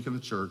go and speak in a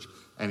church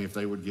and if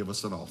they would give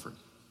us an offering.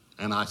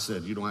 And I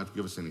said, you don't have to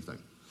give us anything.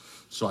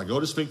 So I go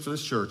to speak for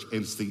this church,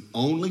 and it's the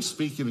only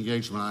speaking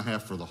engagement I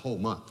have for the whole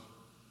month.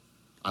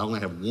 I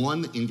only have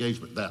one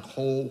engagement that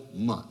whole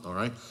month, all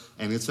right?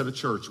 And it's at a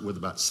church with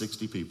about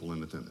 60 people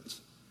in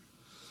attendance.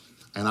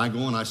 And I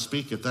go and I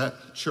speak at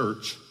that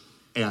church,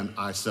 and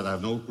I said, I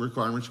have no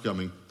requirements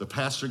coming. The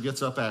pastor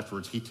gets up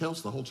afterwards. He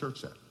tells the whole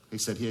church that. He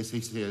said, he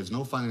has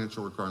no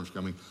financial requirements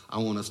coming. I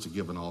want us to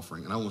give an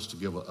offering, and I want us to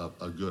give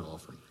a good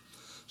offering.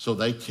 So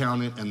they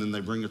count it, and then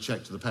they bring a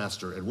check to the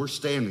pastor, and we're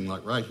standing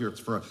like right here at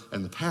the front,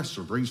 and the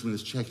pastor brings me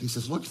this check, and he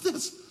says, look at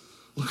this.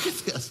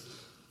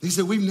 He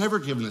said, we've never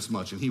given this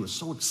much. And he was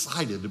so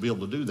excited to be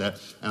able to do that.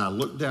 And I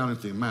looked down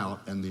at the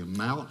amount, and the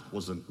amount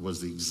was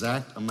the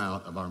exact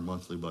amount of our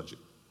monthly budget.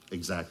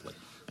 Exactly.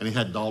 And it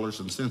had dollars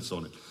and cents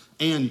on it.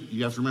 And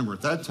you have to remember,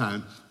 at that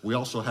time, we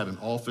also had an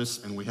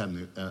office, and we had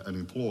an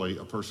employee,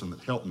 a person that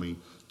helped me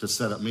to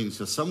set up meetings.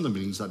 Because some of the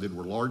meetings I did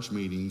were large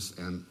meetings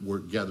and were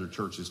gathered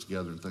churches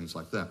together and things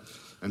like that.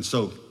 And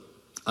so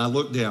I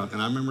looked down, and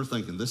I remember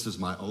thinking, this is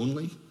my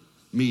only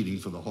meeting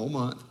for the whole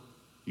month.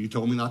 You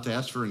told me not to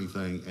ask for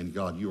anything, and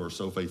God, you are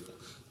so faithful.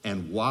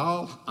 And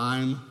while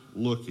I'm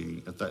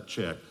looking at that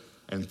check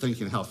and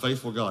thinking how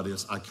faithful God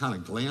is, I kind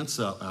of glance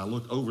up and I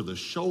look over the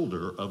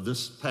shoulder of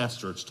this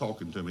pastor that's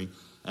talking to me,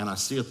 and I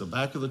see at the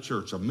back of the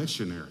church a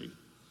missionary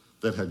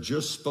that had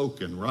just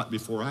spoken right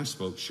before I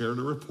spoke, shared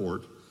a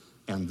report,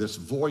 and this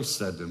voice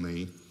said to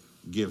me,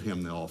 give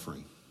him the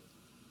offering.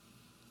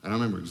 And I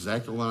remember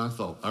exactly what I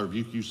thought. I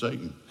rebuke you,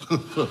 Satan.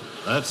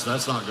 That's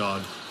not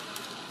God.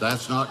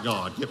 That's not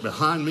God. Get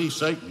behind me,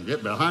 Satan.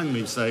 Get behind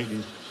me,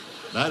 Satan.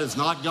 That is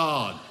not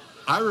God.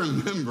 I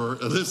remember,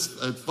 it's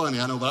funny,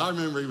 I know, but I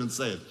remember even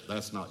saying,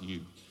 that's not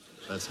you.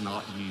 That's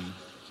not you.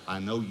 I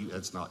know you,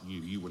 that's not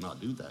you. You would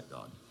not do that,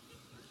 God.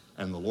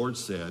 And the Lord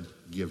said,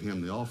 give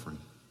him the offering.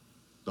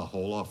 The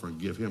whole offering,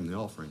 give him the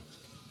offering.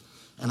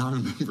 And I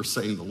remember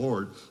saying to the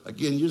Lord,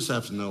 again, you just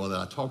have to know that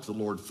I talk to the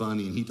Lord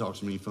funny and he talks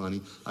to me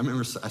funny. I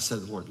remember I said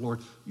to the Lord,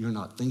 you're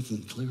not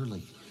thinking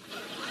clearly.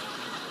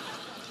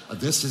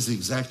 This is the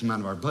exact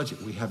amount of our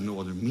budget. We have no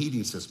other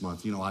meetings this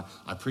month. You know,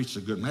 I preached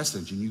a good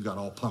message and you got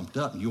all pumped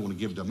up and you want to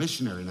give it to a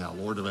missionary now,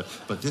 Lord.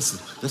 But this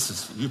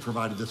is, you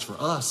provided this for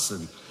us.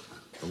 And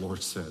the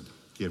Lord said,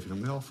 give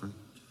him the offering.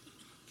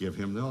 Give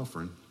him the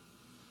offering.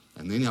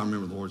 And then I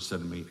remember the Lord said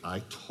to me,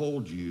 I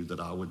told you that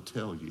I would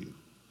tell you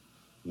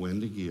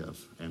when to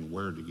give and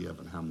where to give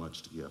and how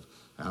much to give.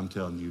 And I'm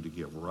telling you to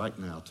give right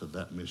now to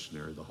that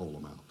missionary the whole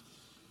amount.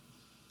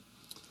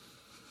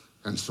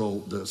 And so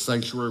the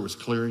sanctuary was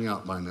clearing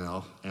out by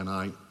now, and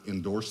I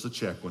endorsed the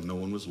check when no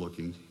one was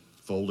looking,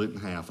 folded it in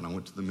half, and I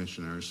went to the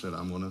missionary and said,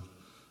 I'm going to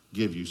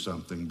give you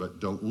something,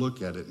 but don't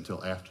look at it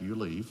until after you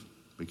leave,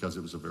 because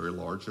it was a very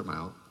large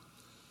amount.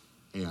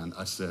 And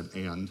I said,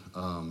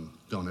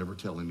 don't ever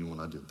tell anyone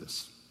I did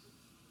this,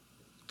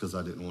 because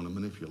I didn't want to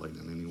manipulate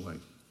in any way.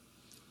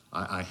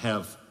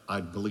 I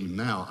believe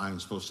now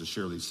I'm supposed to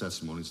share these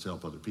testimonies to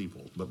help other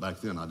people, but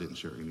back then I didn't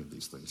share any of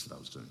these things that I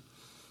was doing.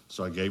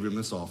 So I gave him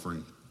this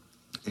offering.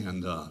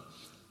 And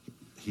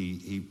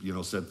he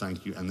said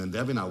thank you. And then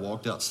Debbie and I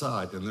walked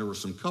outside, and there were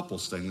some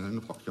couples standing in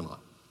the parking lot.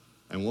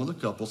 And one of the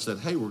couples said,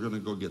 hey, we're going to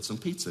go get some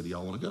pizza. Do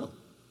y'all want to go?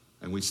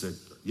 And we said,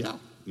 yeah,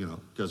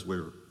 because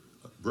we're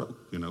broke,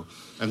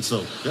 And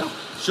so, yeah,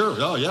 sure.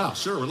 Oh, yeah,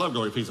 sure. We love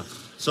going to pizza.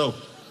 So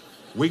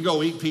we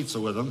go eat pizza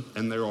with them,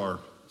 and there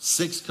are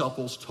 6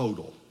 couples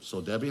total.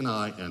 So Debbie and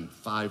I and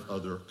 5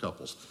 other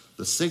couples.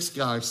 The 6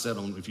 guys sat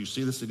on, if you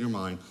see this in your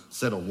mind,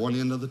 sat on one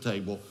end of the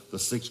table. The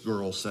 6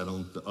 girls sat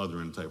on the other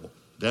end of the table.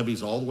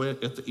 Debbie's all the way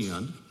at the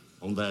end,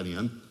 on that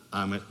end.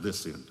 I'm at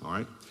this end, all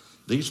right?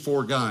 These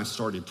 4 guys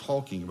started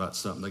talking about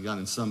something. They got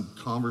in some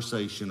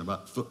conversation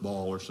about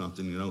football or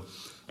something,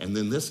 And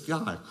then this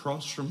guy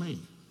across from me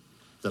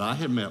that I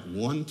had met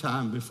one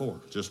time before,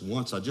 just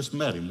once, I just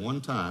met him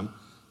one time.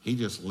 He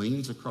just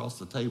leans across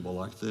the table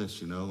like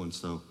this, And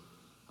so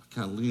I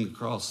kind of leaned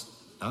across.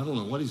 I don't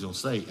know what he's going to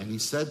say. And he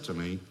said to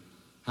me,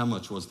 how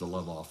much was the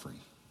love offering?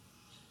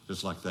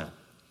 Just like that.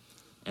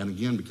 And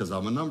again, because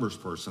I'm a numbers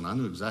person, I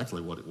knew exactly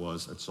what it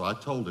was. And so I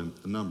told him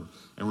the number.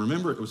 And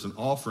remember, it was an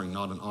offering,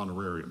 not an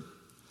honorarium.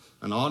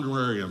 An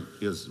honorarium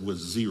was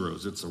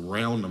zeros. It's a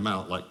round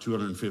amount, like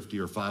 $250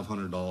 or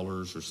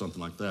 $500 or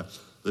something like that.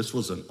 This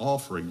was an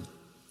offering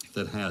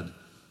that had,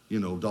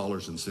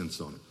 dollars and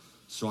cents on it.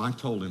 So I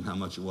told him how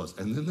much it was.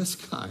 And then this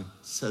guy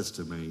says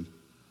to me,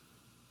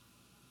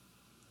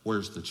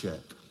 where's the check?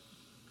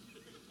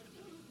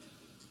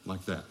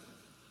 Like that.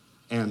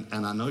 And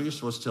I know you're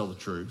supposed to tell the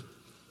truth,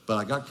 but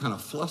I got kind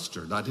of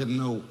flustered. I didn't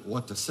know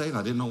what to say, and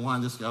I didn't know why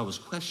this guy was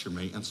questioning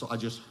me. And so I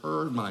just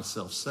heard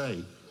myself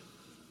say,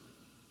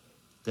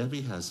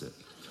 Debbie has it.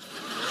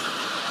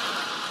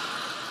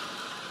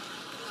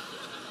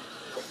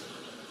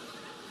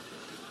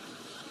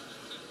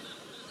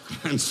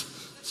 And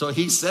so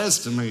he says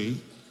to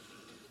me,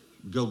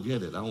 go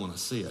get it. I want to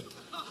see it.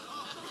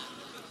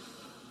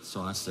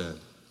 So I said,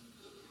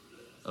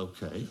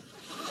 okay.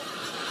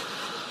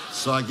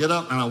 So I get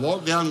up and I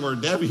walk down where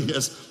Debbie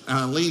is, and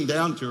I lean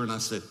down to her and I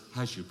said,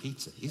 how's your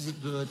pizza? Is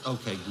it good?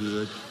 Okay,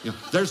 good.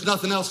 There's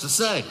nothing else to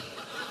say.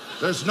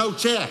 There's no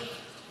check.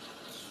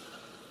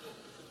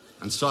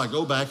 And so I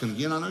go back, and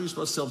again, I know you're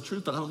supposed to tell the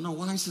truth, but I don't know,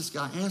 why is this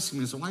guy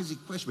asking me? So why is he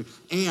questioning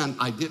me? And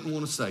I didn't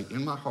want to say,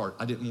 in my heart,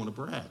 I didn't want to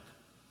brag.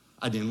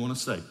 I didn't want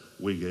to say,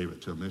 we gave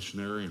it to a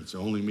missionary, and it's the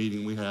only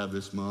meeting we have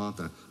this month.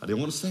 And I didn't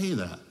want to say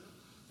that.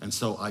 And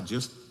so I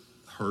just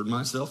heard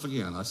myself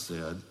again. I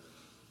said,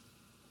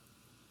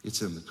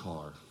 it's in the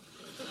car.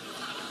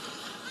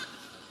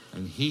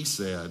 And he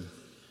said,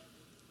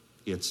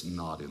 it's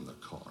not in the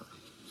car.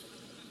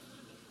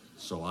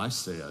 So I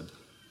said,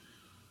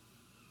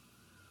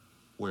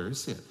 where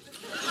is it?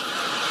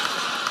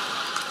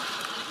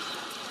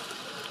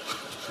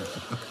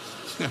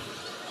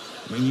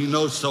 I mean, you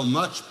know so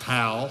much,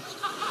 pal.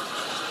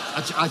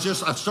 I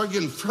started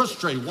getting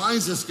frustrated. Why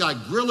is this guy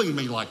grilling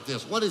me like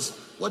this?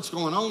 What's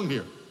going on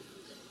here?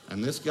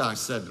 And this guy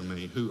said to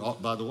me, who,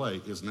 by the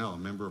way, is now a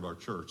member of our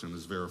church and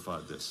has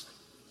verified this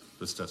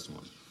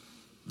testimony.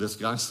 This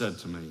guy said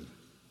to me,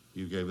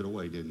 "You gave it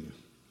away, didn't you?"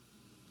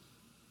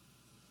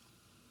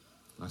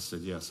 I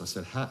said, "Yes." I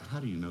said, how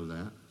do you know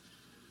that?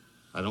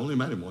 I'd only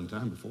met him one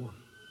time before.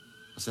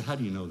 I said, "How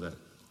do you know that?"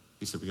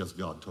 He said, "Because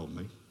God told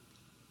me."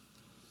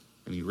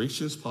 And he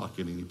reached in his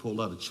pocket and he pulled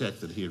out a check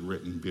that he had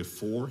written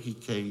before he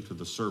came to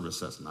the service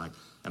that night.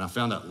 And I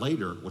found out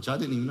later, which I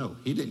didn't even know,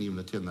 he didn't even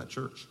attend that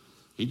church.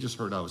 He just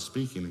heard I was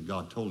speaking and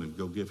God told him,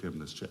 "Go give him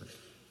this check."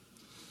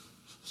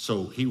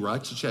 So he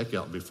writes a check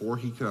out before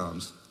he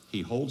comes.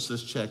 He holds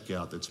this check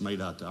out that's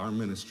made out to our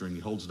ministry, and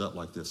he holds it up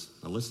like this.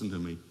 Now listen to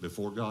me,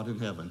 before God in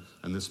heaven,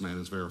 and this man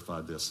has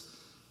verified this,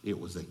 it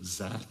was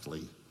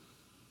exactly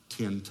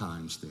 10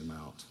 times the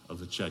amount of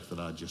the check that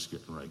I just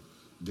getting right,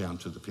 down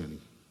to the penny.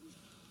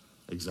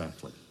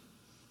 Exactly.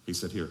 He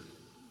said, "Here."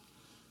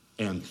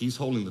 And he's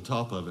holding the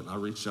top of it, and I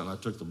reached out and I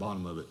took the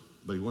bottom of it,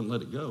 but he wouldn't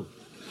let it go.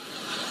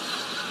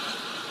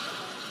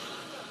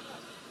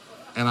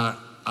 And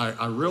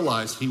I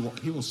realized he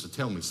wants to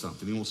tell me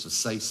something. He wants to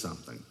say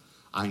something.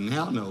 I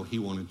now know he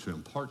wanted to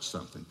impart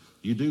something.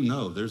 You do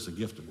know there's a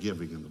gift of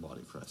giving in the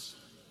body of Christ.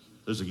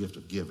 There's a gift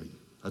of giving.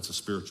 That's a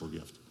spiritual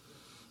gift.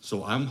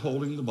 So I'm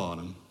holding the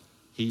bottom.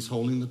 He's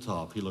holding the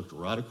top. He looked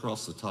right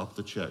across the top of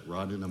the check,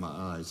 right into my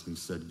eyes, and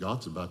he said,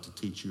 "God's about to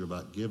teach you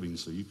about giving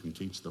so you can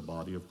teach the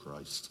body of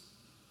Christ."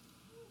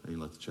 And he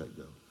let the check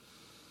go.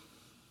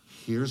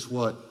 Here's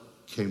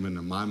what came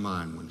into my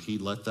mind when he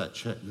let that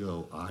check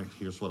go.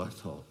 Here's what I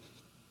thought.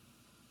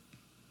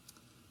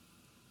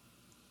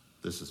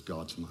 This is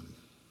God's money.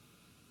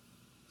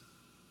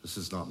 This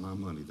is not my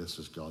money. This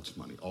is God's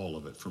money. All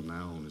of it from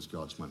now on is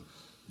God's money.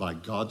 By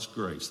God's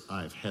grace,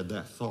 I have had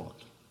that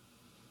thought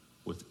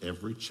with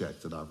every check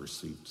that I've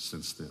received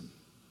since then.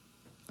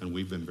 And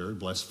we've been very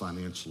blessed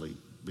financially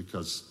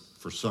because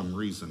for some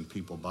reason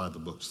people buy the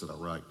books that I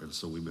write. And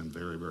so we've been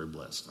very, very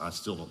blessed. I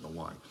still don't know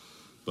why,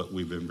 but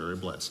we've been very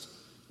blessed.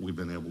 We've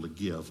been able to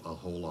give a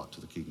whole lot to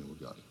the kingdom of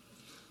God.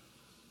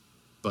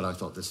 But I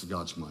thought, this is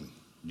God's money.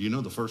 Do you know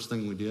the first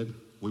thing we did?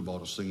 We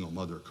bought a single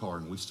mother car,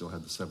 and we still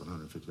had the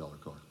 $750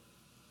 car.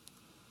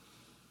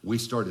 We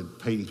started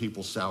paying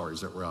people's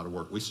salaries that were out of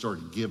work. We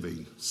started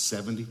giving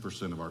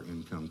 70% of our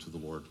income to the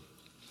Lord.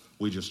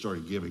 We just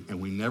started giving, and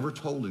we never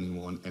told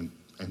anyone, and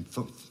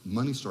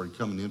money started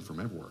coming in from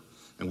everywhere,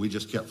 and we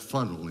just kept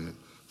funneling it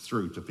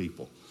through to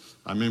people.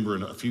 I remember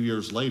a few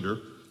years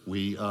later,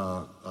 we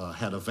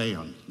had a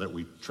van that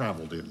we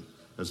traveled in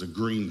as a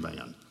green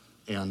van,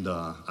 and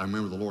I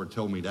remember the Lord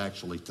told me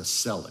to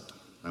sell it.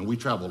 And we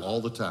traveled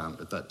all the time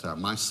at that time.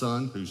 My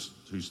son, who's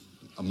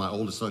my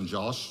oldest son,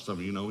 Josh, some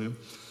of you know him,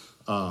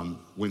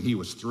 when he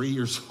was 3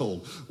 years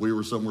old, we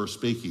were somewhere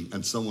speaking,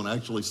 and someone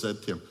actually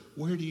said to him,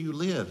 "Where do you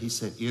live?" He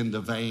said, "In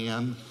the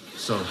van."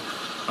 So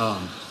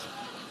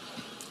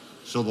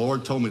the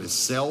Lord told me to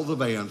sell the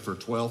van for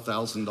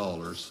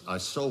 $12,000. I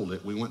sold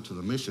it. We went to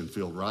the mission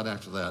field right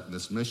after that, and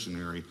this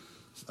missionary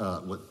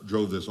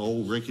drove this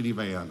old rickety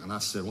van, and I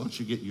said, "Why don't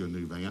you get you a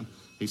new van?"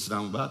 He said,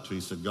 "I'm about to."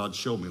 He said, "God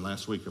showed me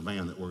last week a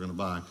van that we're going to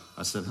buy."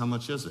 I said, "How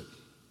much is it?"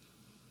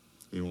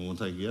 Anyone want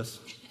to take a guess?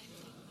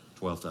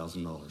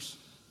 $12,000.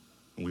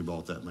 And we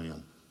bought that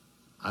van.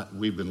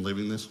 We've been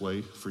living this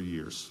way for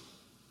years,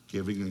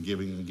 giving and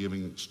giving and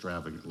giving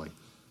extravagantly.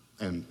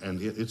 And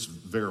it's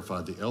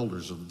verified. The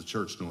elders of the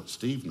church know it.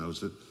 Steve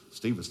knows it.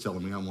 Steve is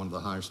telling me I'm one of the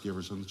highest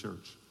givers in the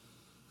church.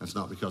 That's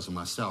not because of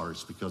my salary.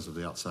 It's because of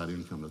the outside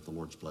income that the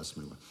Lord's blessed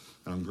me with.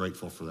 And I'm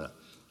grateful for that.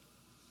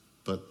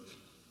 But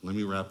let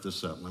me wrap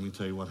this up. Let me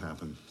tell you what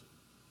happened.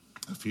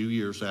 A few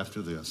years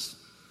after this,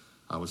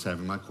 I was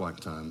having my quiet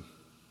time,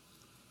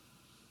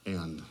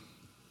 and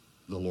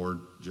the Lord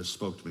just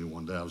spoke to me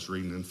one day. I was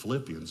reading in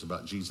Philippians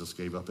about Jesus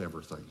gave up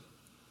everything.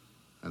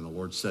 And the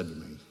Lord said to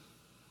me,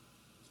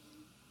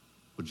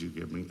 "Would you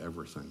give me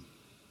everything?"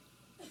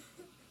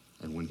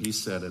 And when he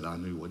said it, I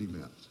knew what he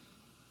meant.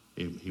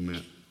 He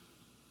meant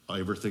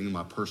everything in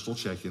my personal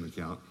checking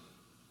account,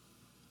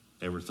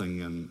 everything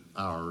in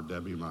our,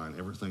 Debbie and mine,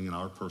 everything in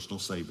our personal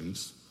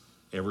savings,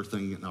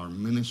 everything in our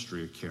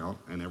ministry account,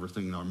 and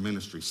everything in our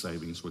ministry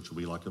savings, which would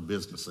be like a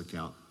business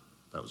account.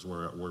 That was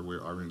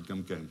where our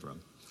income came from.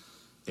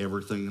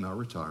 Everything in our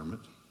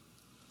retirement.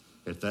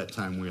 At that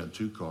time, we had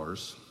 2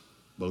 cars,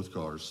 both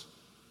cars,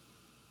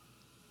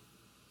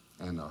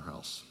 and our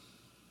house.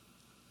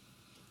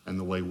 And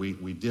the way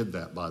we did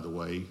that, by the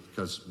way,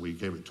 because we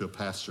gave it to a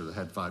pastor that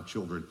had 5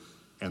 children,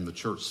 and the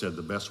church said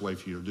the best way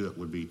for you to do it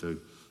would be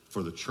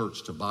for the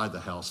church to buy the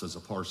house as a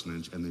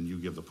parsonage, and then you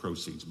give the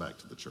proceeds back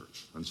to the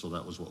church. And so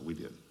that was what we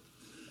did.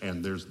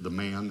 And there's the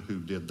man who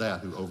did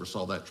that, who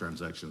oversaw that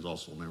transaction, is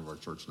also a member of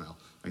our church now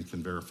and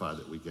can verify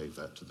that we gave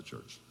that to the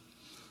church.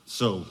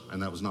 So,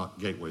 and that was not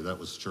Gateway. That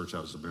was the church I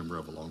was a member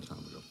of a long time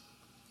ago.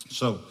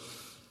 So,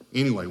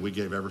 anyway, we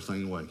gave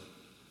everything away.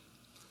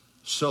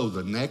 So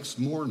the next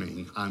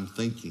morning, I'm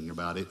thinking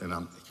about it,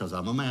 and because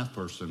I'm a math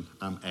person,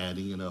 I'm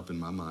adding it up in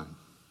my mind.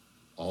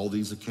 All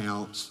these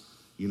accounts,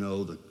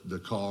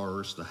 the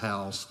cars, the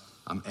house,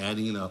 I'm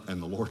adding it up,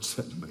 and the Lord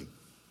said to me,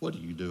 "What are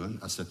you doing?"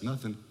 I said,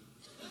 "Nothing."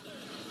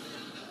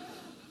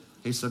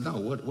 He said, "No,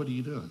 what are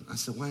you doing?" I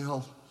said,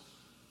 "Well,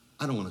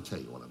 I don't want to tell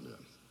you what I'm doing."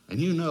 And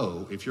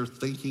if you're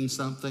thinking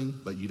something,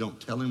 but you don't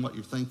tell him what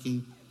you're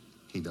thinking,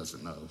 he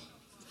doesn't know.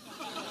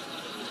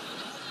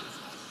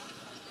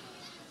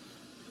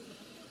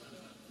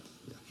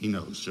 Yeah, he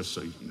knows, just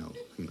so you know,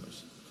 he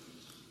knows.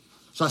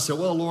 So I said,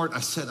 "Well, Lord," I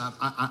said,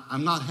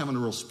 I'm not having a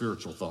real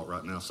spiritual thought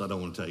right now, so I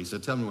don't want to tell you. He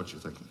said, "Tell me what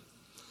you're thinking."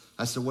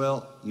 I said,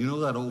 "Well, you know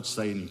that old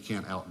saying, you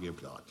can't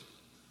outgive God?"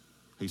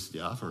 He said,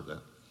 "Yeah, I've heard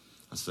that."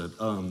 I said,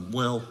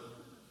 "Well,"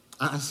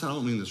 I said, "I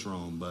don't mean this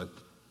wrong, but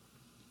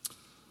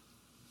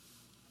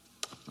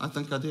I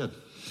think I did.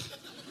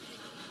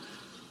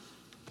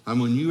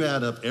 And when you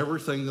add up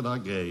everything that I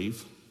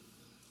gave,"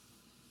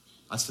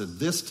 I said,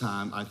 "this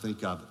time I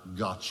think I've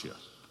got you."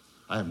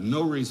 I have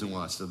no reason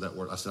why I said that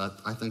word. I said,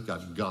 I think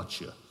I've got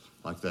you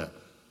like that.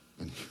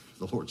 And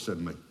the Lord said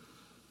to me,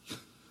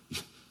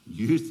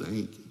 "You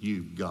think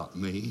you've got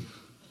me?"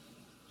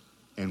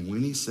 And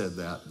when he said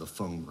that, the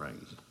phone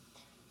rang.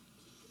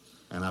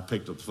 And I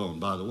picked up the phone.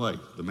 By the way,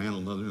 the man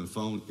on the other end of the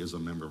phone is a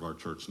member of our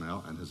church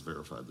now and has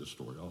verified this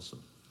story also.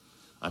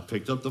 I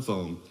picked up the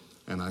phone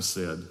and I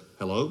said,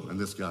 "Hello?" And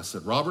this guy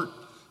said, "Robert,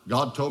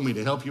 God told me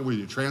to help you with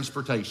your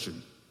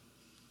transportation."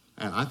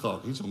 And I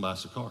thought, he's going to buy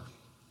us a car.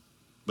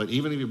 But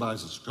even if he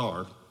buys us a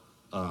car,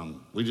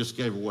 we just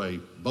gave away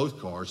both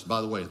cars.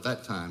 By the way, at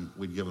that time,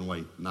 we'd given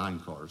away 9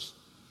 cars.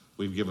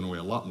 We've given away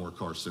a lot more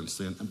cars since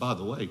then. And by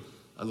the way,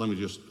 let me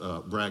just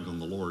brag on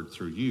the Lord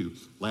through you.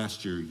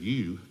 Last year,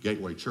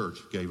 Gateway Church,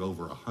 gave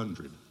over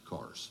 100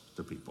 cars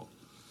to people.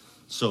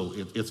 So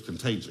it's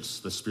contagious,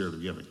 the spirit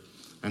of giving.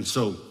 And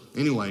so,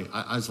 anyway,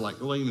 I was like,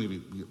 "Well, even if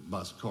you buy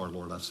us a car,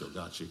 Lord, I still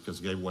got you,"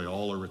 because gave away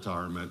all our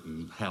retirement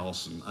and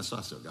house, and I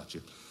still got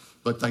you.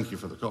 But thank you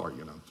for the car,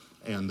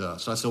 And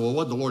so I said, "Well,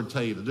 what did the Lord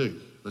tell you to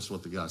do?" This is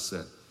what the guy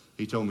said.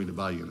 He told me to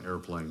buy you an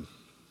airplane.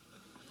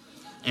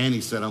 And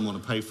he said, "I'm going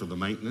to pay for the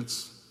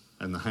maintenance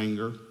and the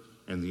hangar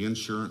and the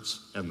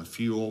insurance and the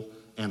fuel,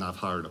 and I've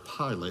hired a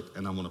pilot,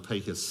 and I'm going to pay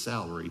his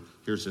salary.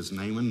 Here's his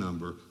name and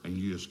number, and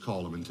you just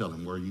call him and tell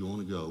him where you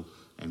want to go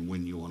and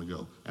when you want to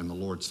go." And the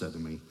Lord said to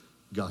me,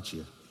 "Got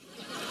you."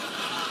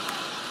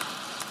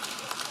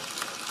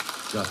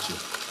 Got you.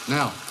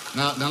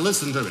 Now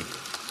listen to me.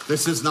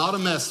 This is not a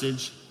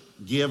message,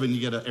 give and you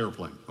get an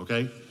airplane,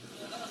 okay?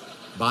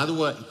 By the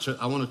way,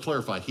 I want to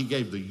clarify, he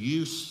gave the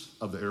use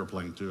of the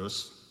airplane to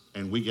us,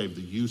 and we gave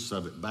the use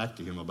of it back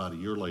to him about a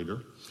year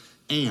later.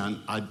 And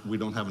we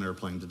don't have an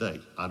airplane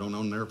today. I don't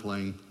own an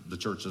airplane. The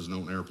church doesn't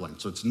own an airplane.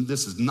 So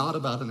this is not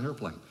about an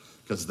airplane,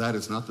 because that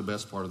is not the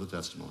best part of the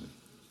testimony.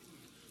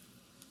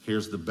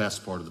 Here's the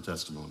best part of the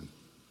testimony.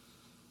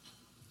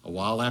 A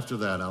while after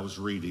that, I was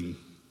reading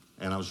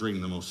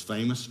the most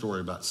famous story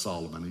about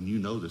Solomon, and you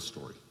know this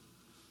story.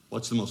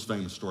 What's the most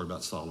famous story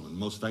about Solomon? The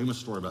most famous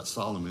story about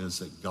Solomon is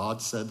that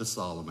God said to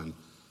Solomon,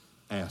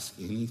 "Ask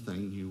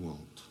anything you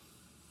want,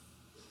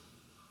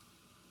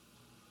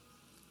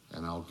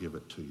 and I'll give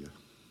it to you."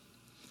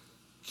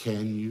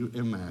 Can you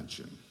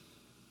imagine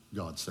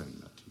God saying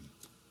that to you?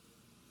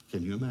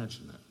 Can you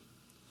imagine that?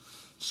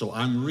 So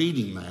I'm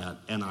reading that,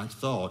 and I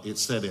thought, it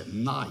said at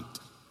night,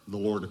 the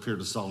Lord appeared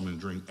to Solomon in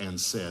a dream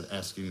and said,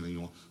 "Ask anything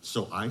you want."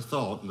 So I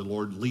thought, and the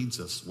Lord leads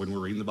us when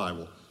we're reading the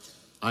Bible,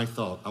 I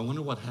thought, I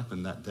wonder what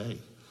happened that day.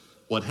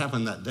 What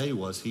happened that day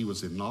was he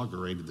was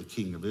inaugurated the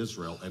king of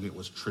Israel, and it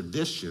was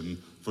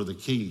tradition for the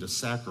king to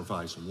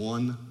sacrifice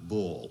one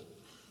bull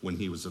when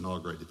he was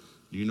inaugurated.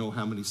 Do you know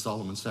how many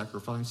Solomon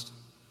sacrificed?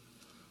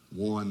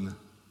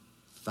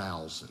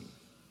 1,000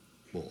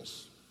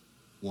 bulls.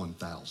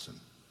 1,000.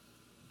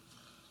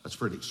 That's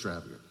pretty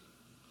extravagant.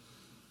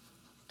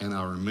 And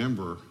I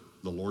remember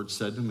the Lord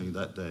said to me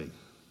that day,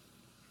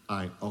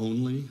 "I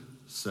only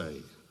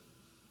say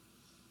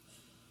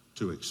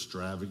to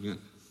extravagant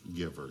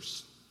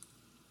givers,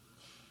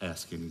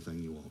 ask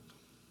anything you want."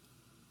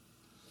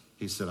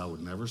 He said, "I would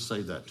never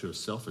say that to a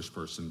selfish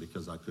person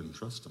because I couldn't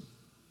trust them,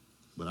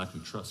 but I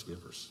can trust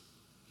givers."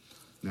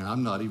 Now,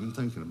 I'm not even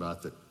thinking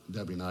about that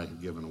Debbie and I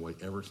had given away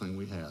everything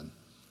we had.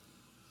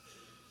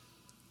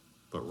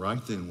 But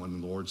right then,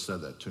 when the Lord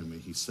said that to me,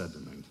 he said to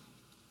me,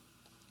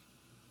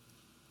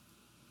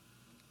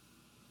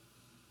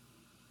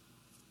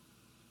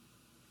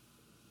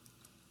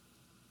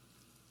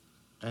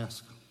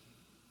 "Ask.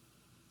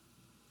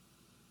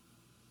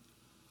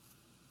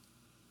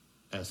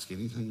 Ask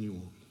anything you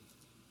want."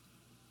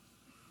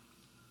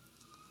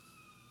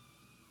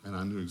 And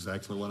I knew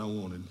exactly what I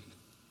wanted.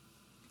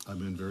 I've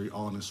been very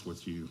honest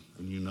with you,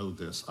 and you know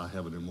this. I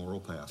have an immoral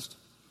past.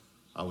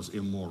 I was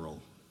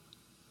immoral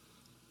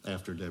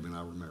after Debbie and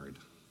I were married.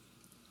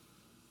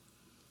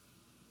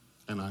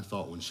 And I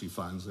thought when she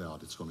finds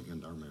out, it's going to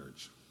end our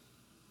marriage.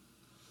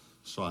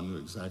 So I knew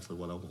exactly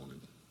what I wanted.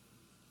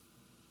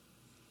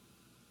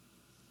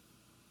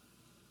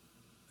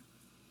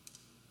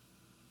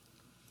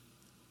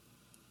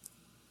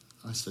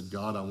 I said,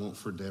 God, I want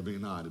for Debbie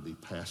and I to be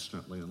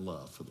passionately in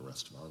love for the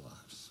rest of our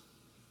lives.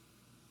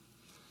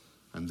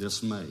 And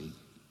this May,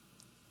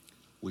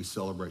 we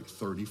celebrate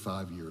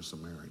 35 years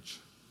of marriage.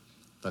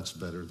 That's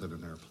better than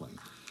an airplane.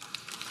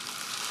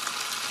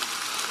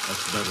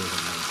 That's better than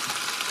that.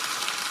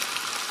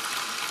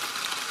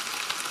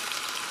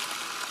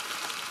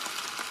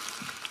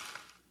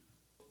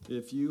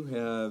 If you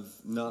have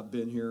not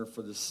been here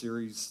for this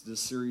series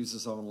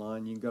is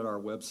online. You can go to our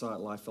website,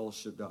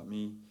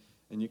 lifefellowship.me,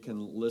 and you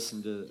can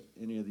listen to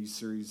any of these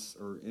series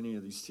or any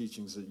of these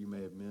teachings that you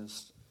may have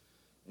missed.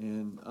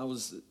 And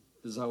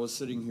as I was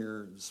sitting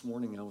here this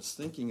morning, I was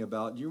thinking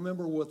about, do you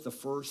remember what the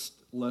first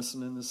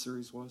lesson in this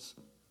series was?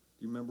 Do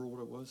you remember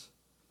what it was?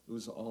 It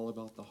was all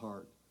about the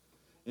heart.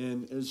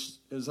 And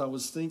as I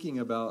was thinking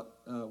about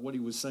what he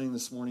was saying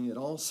this morning, it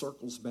all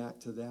circles back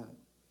to that.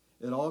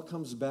 It all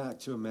comes back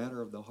to a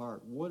matter of the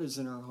heart. What is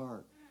in our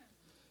heart?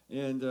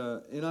 And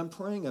I'm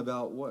praying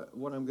about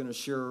what I'm going to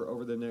share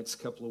over the next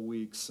couple of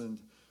weeks. And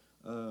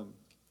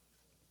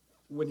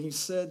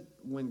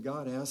when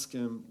God asked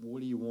him,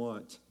 what do you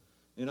want?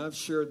 And I've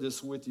shared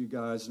this with you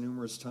guys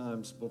numerous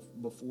times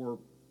before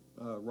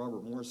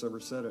Robert Morris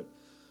ever said it.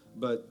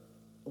 But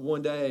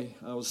one day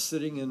I was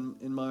sitting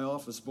in my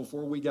office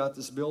before we got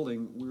this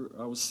building.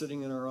 I was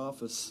sitting in our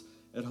office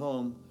at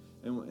home,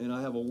 and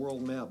I have a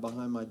world map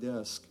behind my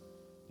desk.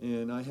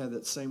 And I had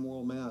that same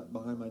world map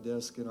behind my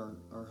desk in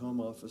our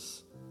home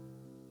office.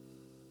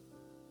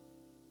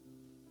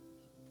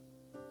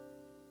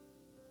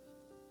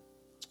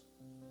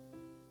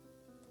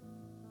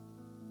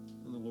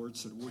 And the Lord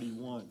said, what do you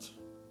want?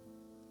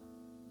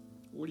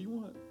 What do you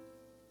want?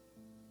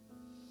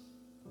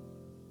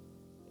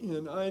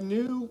 And I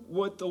knew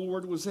what the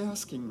Lord was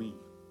asking me.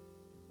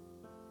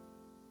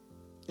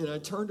 And I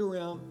turned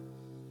around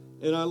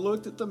and I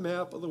looked at the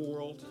map of the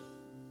world.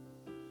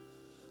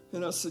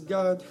 And I said,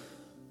 God,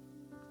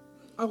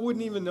 I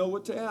wouldn't even know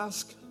what to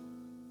ask.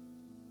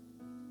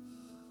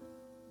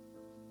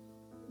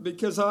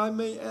 Because I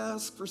may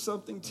ask for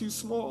something too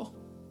small.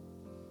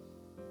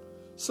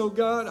 So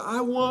God,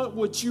 I want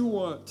what you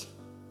want.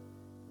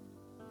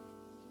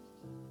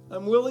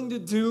 I'm willing to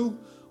do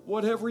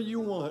whatever you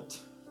want.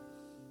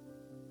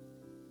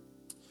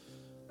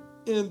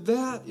 And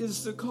that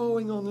is the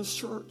calling on this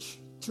church,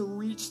 to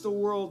reach the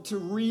world, to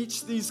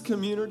reach these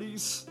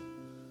communities,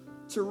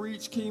 to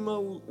reach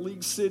Kemah,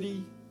 League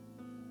City,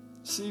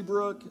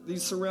 Seabrook,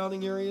 these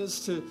surrounding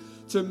areas,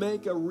 to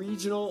make a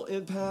regional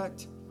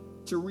impact,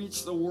 to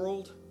reach the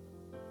world.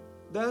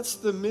 That's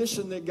the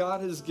mission that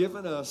God has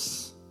given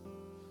us.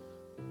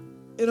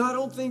 And I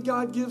don't think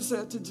God gives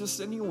that to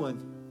just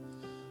anyone.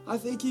 I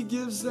think he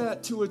gives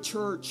that to a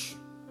church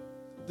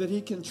that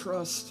he can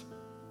trust.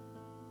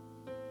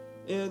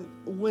 And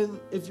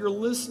if you're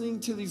listening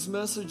to these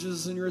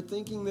messages and you're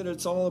thinking that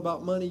it's all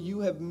about money, you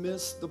have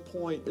missed the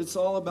point. It's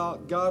all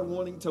about God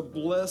wanting to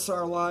bless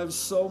our lives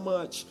so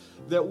much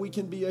that we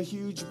can be a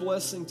huge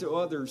blessing to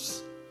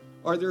others.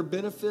 Are there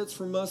benefits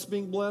from us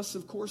being blessed?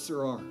 Of course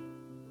there are.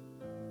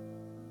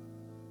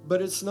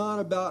 But it's not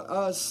about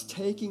us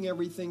taking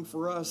everything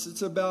for us.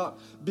 It's about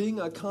being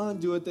a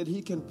conduit that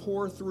he can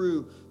pour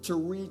through to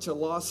reach a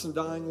lost and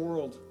dying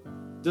world.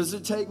 Does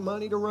it take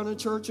money to run a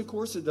church? Of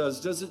course it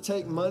does. Does it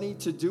take money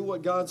to do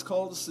what God's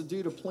called us to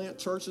do, to plant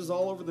churches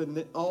all over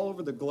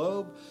the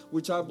globe,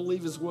 which I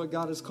believe is what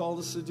God has called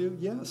us to do?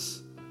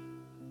 Yes.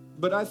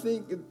 But I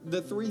think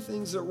the three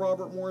things that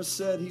Robert Morris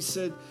said, he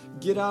said,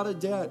 get out of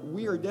debt.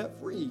 We are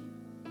debt-free.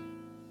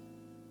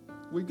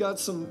 We've got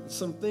some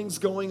things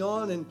going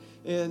on,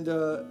 and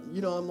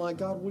I'm like,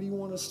 God, what do you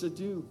want us to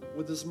do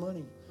with this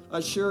money? I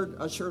shared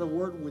a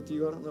word with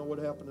you. I don't know what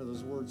happened to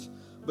those words.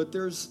 But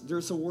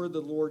there's a word the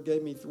Lord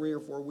gave me 3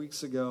 or 4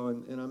 weeks ago,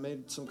 and I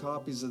made some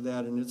copies of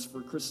that, and it's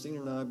for Christine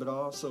and I, but I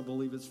also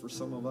believe it's for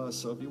some of us.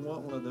 So if you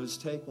want one of those,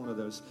 take one of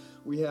those.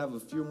 We have a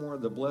few more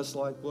of the Blessed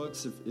Life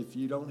books. If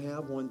you don't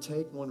have one,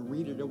 take one,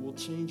 read it. It will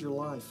change your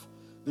life.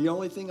 The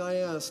only thing I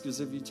ask is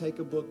if you take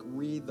a book,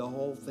 read the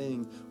whole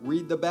thing.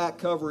 Read the back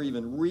cover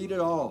even. Read it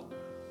all.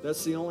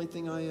 That's the only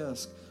thing I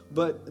ask.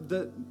 But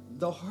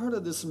the heart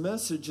of this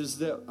message is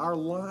that our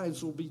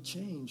lives will be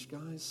changed,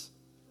 guys.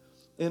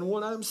 And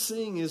what I'm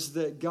seeing is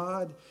that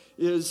God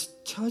is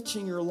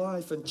touching your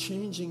life and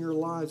changing your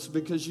lives,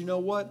 because you know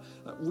what?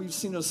 We've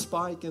seen a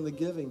spike in the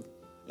giving.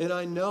 And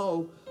I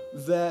know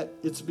that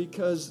it's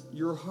because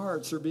your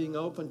hearts are being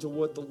open to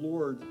what the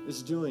Lord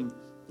is doing.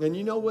 And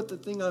you know what the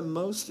thing I'm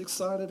most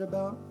excited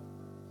about?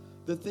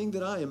 The thing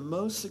that I am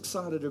most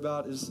excited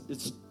about is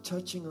it's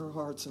touching our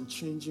hearts and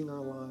changing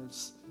our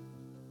lives.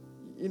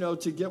 You know,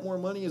 to get more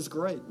money is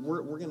great.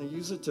 We're going to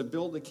use it to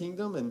build the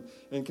kingdom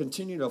and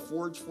continue to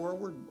forge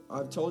forward.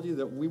 I've told you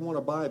that we want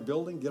to buy a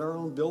building, get our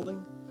own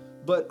building.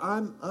 But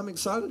I'm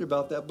excited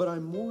about that. But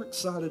I'm more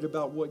excited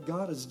about what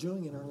God is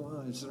doing in our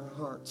lives and our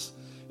hearts.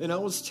 And I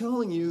was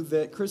telling you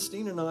that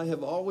Christine and I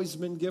have always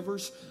been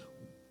givers.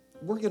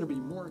 We're going to be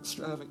more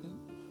extravagant.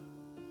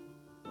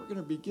 We're going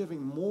to be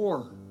giving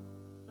more.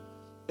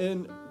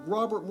 And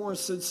Robert Morris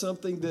said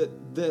something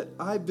that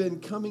I've been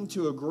coming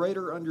to a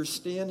greater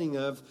understanding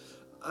of.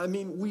 I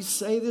mean, we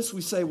say this,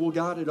 we say, well,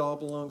 God, it all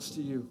belongs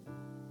to you.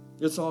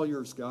 It's all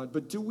yours, God.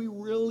 But do we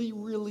really,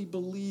 really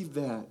believe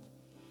that?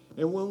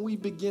 And when we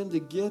begin to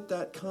get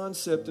that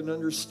concept and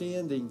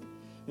understanding,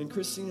 and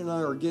Christine and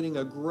I are getting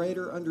a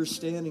greater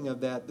understanding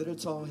of that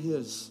it's all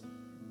His.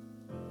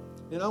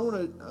 And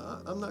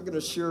I'm not going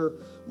to share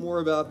more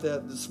about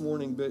that this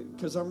morning,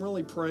 because I'm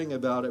really praying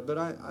about it. But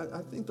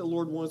I think the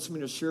Lord wants me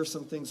to share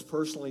some things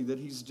personally that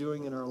He's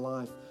doing in our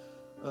life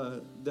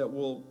that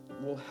will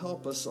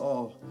help us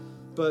all.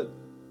 But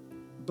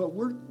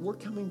we're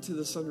coming to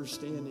this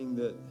understanding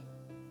that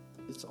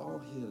it's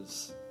all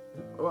His.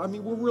 I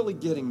mean, we're really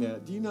getting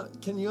that.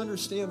 Can you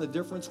understand the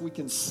difference? We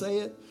can say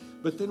it,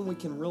 but then we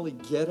can really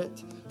get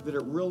it, that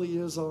it really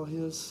is all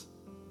His.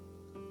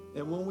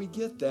 And when we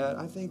get that,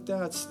 I think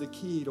that's the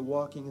key to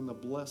walking in the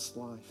blessed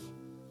life.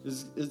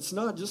 It's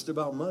not just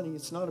about money.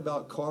 It's not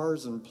about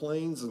cars and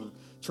planes and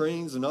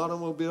trains and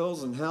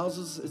automobiles and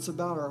houses. It's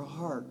about our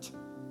heart.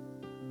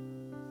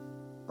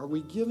 Are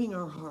we giving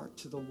our heart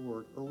to the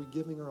Lord? Are we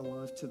giving our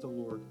life to the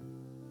Lord?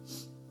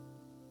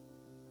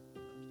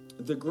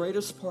 The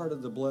greatest part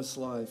of the blessed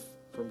life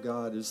from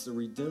God is the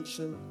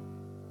redemption,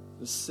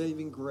 the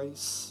saving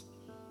grace,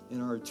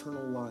 and our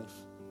eternal life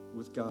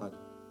with God.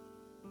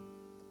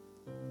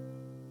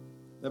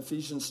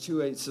 Ephesians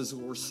 2:8 says,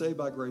 we're saved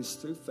by grace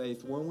through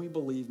faith when we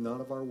believe not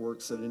of our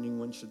works that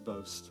anyone should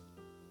boast.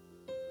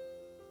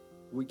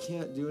 We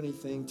can't do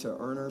anything to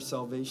earn our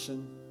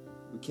salvation.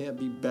 We can't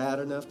be bad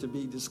enough to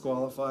be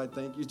disqualified.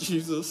 Thank you,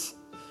 Jesus.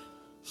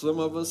 Some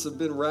of us have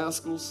been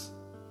rascals.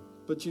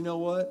 But you know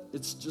what?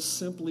 It's just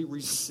simply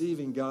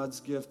receiving God's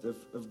gift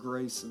of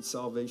grace and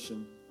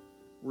salvation.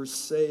 We're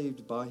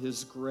saved by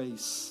His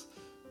grace,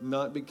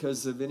 not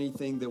because of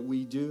anything that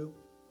we do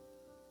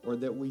or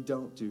that we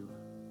don't do.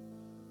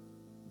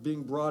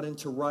 Being brought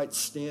into right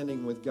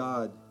standing with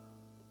God,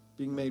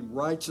 being made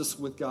righteous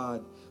with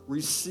God,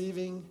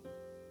 receiving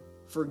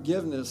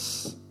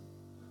forgiveness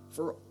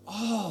for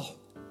all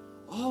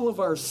of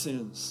our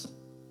sins.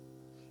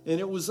 And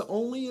it was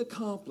only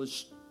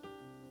accomplished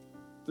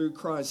through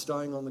Christ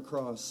dying on the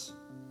cross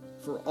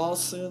for all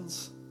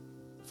sins,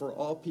 for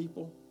all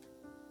people.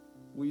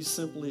 We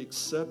simply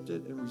accept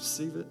it and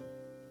receive it.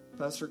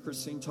 Pastor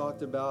Christine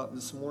talked about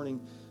this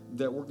morning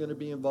that we're going to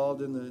be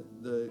involved in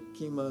the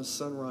Kema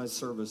sunrise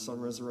service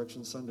on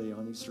Resurrection Sunday,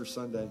 on Easter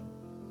Sunday.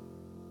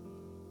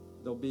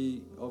 There'll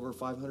be over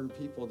 500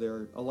 people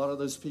there. A lot of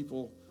those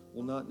people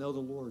will not know the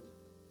Lord.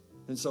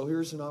 And so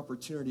here's an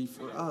opportunity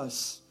for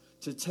us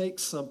to take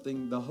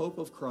something, the hope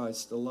of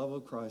Christ, the love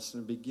of Christ,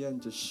 and begin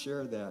to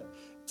share that,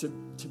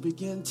 to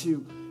begin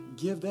to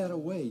give that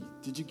away.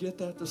 Did you get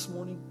that this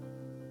morning?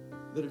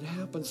 That it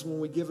happens when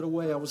we give it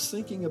away. I was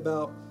thinking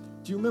about,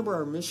 do you remember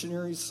our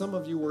missionaries? Some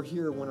of you were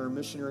here when our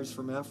missionaries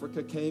from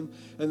Africa came,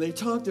 and they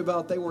talked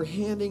about they were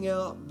handing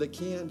out the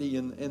candy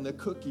and the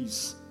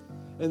cookies,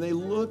 and they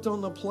looked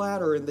on the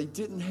platter and they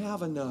didn't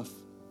have enough.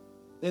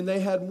 And they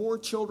had more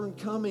children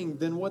coming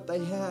than what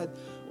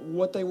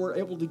they were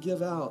able to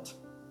give out.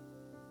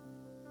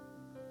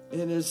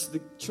 And as the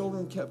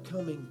children kept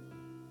coming,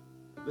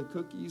 the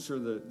cookies or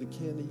the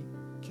candy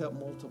kept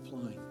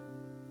multiplying.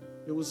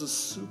 It was a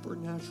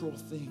supernatural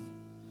thing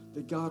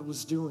that God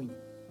was doing.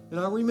 And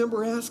I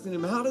remember asking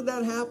him, how did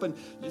that happen?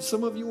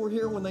 Some of you were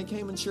here when they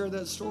came and shared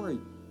that story.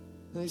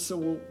 And they said,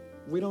 well,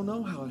 we don't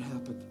know how it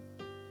happened.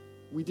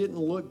 We didn't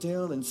look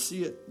down and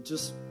see it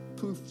just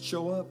poof,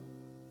 show up.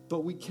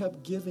 But we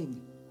kept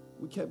giving.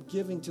 We kept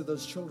giving to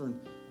those children.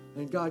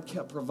 And God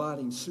kept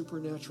providing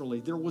supernaturally.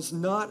 There were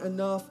not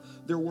enough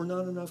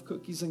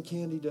cookies and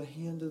candy to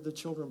hand to the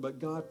children, but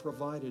God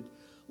provided.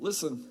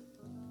 Listen,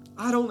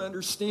 I don't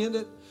understand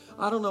it.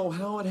 I don't know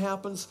how it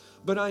happens,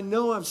 but I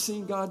know I've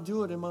seen God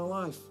do it in my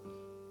life.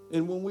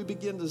 And when we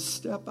begin to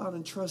step out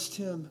and trust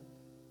Him,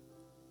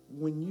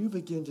 when you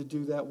begin to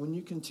do that, when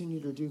you continue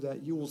to do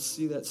that, you will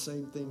see that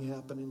same thing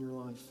happen in your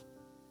life.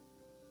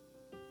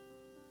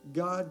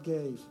 God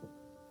gave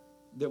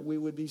that we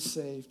would be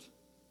saved.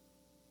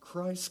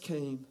 Christ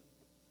came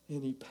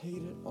and He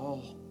paid it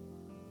all.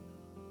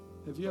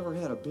 Have you ever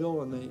had a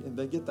bill and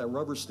they get that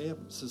rubber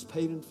stamp that says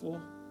paid in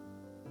full?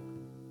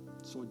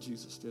 That's what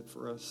Jesus did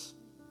for us.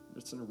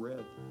 It's in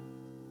red.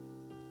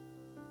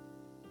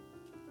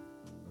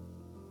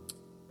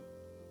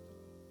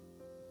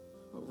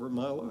 Over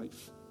my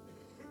life,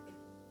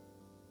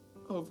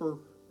 over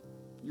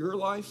your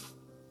life,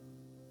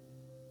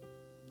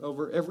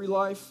 over every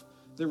life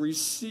that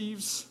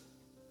receives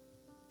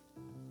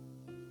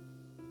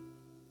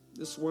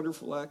this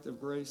wonderful act of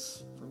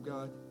grace from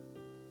God.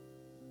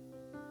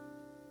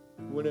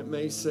 When it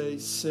may say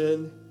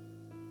sin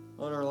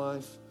on our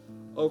life,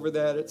 over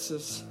that it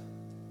says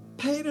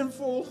paid in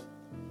full.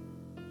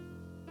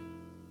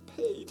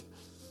 Paid.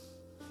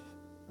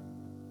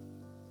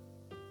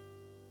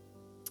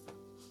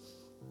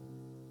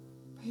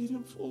 Paid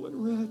in full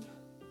in red.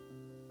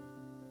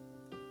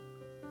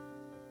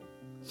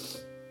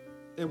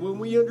 And when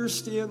we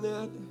understand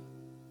that,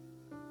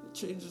 it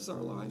changes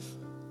our life.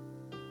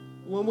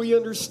 When we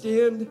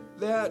understand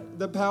that,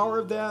 the power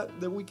of that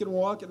we can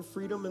walk in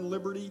freedom and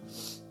liberty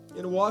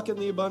and walk in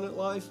the abundant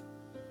life,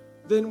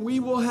 then we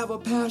will have a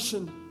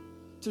passion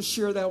to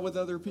share that with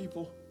other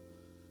people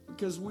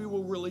because we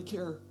will really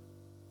care.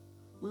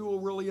 We will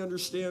really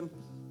understand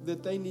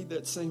that they need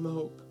that same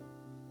hope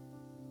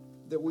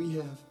that we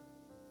have.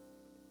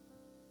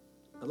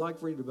 I'd like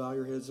for you to bow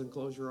your heads and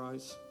close your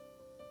eyes.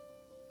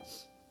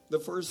 The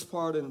first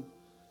part in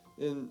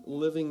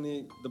living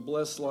the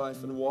blessed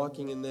life and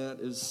walking in that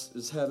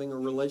is having a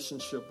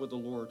relationship with the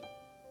Lord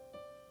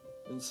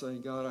and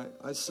saying, God,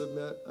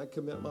 I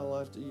commit my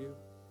life to you.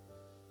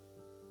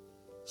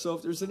 So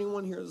if there's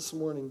anyone here this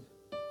morning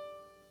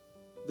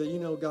that you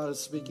know God is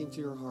speaking to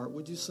your heart,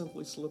 would you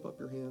simply slip up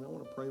your hand? I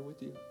want to pray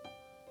with you.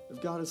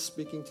 If God is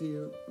speaking to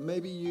you,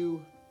 maybe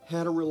you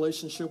had a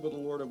relationship with the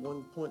Lord at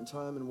one point in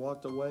time and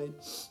walked away.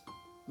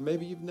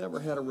 Maybe you've never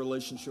had a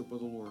relationship with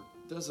the Lord.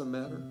 It doesn't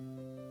matter.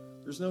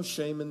 There's no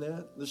shame in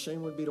that. The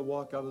shame would be to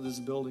walk out of this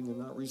building and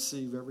not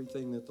receive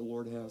everything that the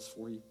Lord has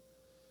for you.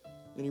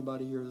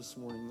 Anybody here this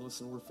morning,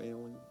 listen, we're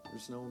family.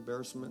 There's no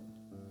embarrassment.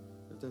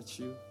 If that's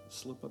you,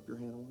 slip up your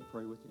hand. I want to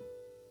pray with you.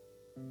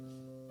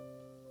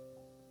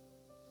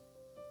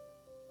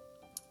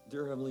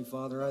 Dear Heavenly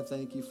Father, I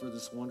thank you for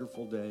this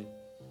wonderful day.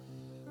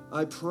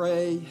 I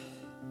pray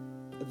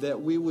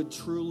that we would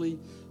truly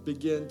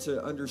begin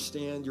to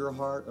understand your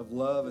heart of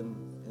love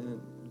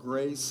and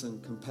grace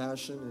and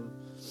compassion and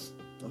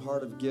a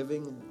heart of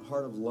giving, a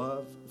heart of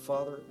love.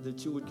 Father,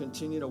 that you would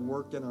continue to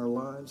work in our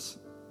lives.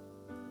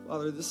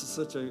 Father, this is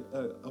such a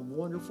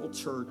wonderful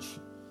church,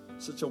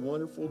 such a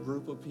wonderful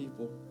group of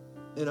people.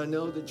 And I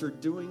know that you're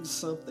doing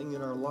something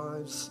in our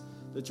lives,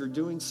 that you're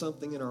doing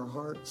something in our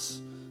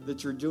hearts,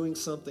 that you're doing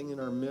something in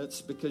our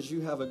midst because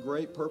you have a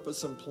great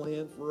purpose and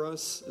plan for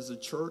us as a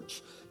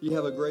church. You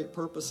have a great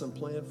purpose and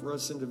plan for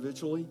us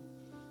individually.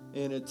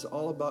 And it's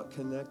all about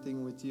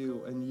connecting with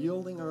you and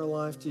yielding our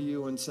life to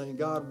you and saying,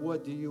 God,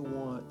 what do you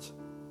want?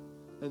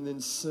 And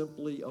then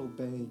simply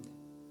obeying.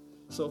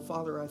 So,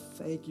 Father, I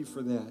thank you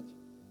for that.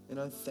 And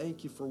I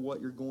thank you for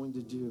what you're going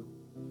to do.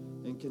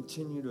 And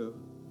continue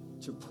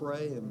to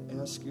pray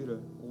and ask you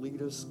to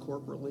lead us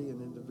corporately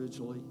and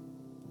individually.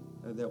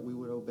 And that we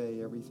would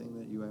obey everything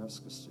that you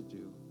ask us to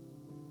do.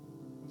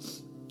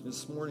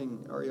 This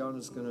morning,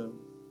 Ariana's going to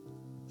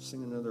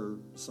sing another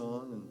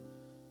song, and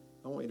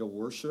I want you to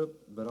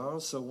worship, but I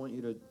also want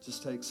you to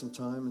just take some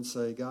time and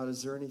say, God,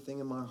 is there anything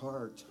in my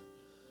heart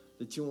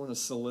that you want to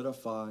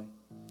solidify?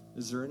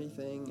 Is there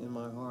anything in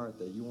my heart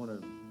that you want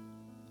to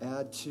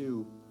add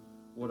to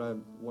what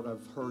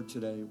I've heard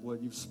today,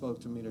 what you've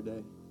spoke to me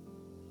today?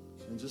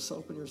 And just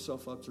open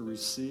yourself up to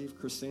receive.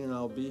 Christine and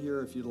I will be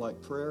here if you'd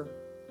like prayer.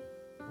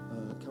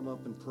 Come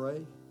up and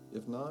pray.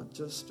 If not,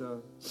 just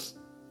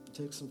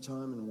take some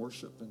time and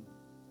worship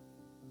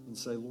and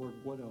say, Lord,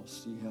 what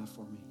else do you have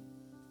for me?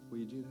 Will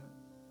you do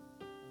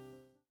that?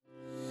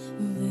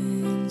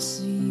 Then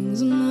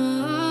sings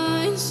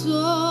my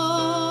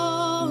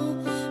soul,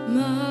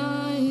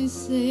 my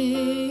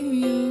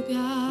Savior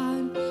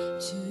God,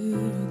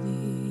 to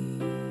thee.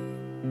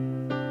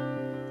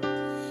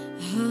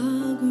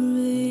 How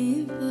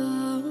great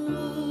thou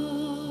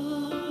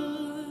art,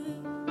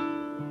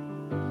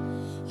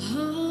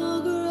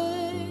 how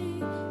great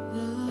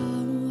thou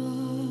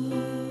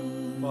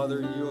art.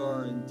 Father, you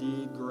are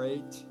indeed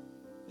great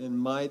and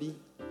mighty.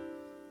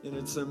 And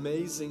it's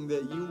amazing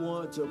that you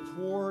want to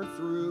pour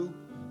through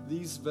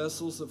these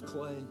vessels of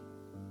clay,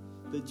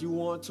 that you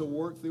want to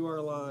work through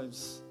our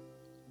lives,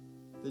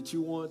 that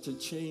you want to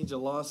change a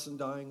lost and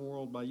dying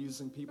world by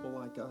using people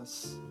like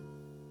us.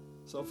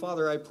 So,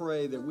 Father, I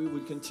pray that we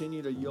would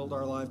continue to yield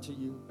our life to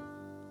you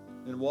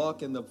and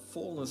walk in the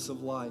fullness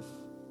of life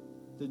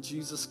that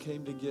Jesus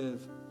came to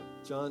give.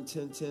 John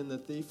 10:10, the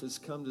thief has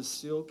come to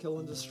steal, kill,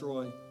 and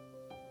destroy.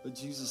 But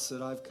Jesus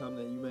said, I've come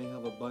that you may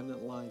have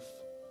abundant life.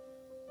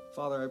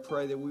 Father, I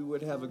pray that we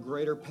would have a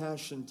greater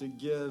passion to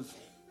give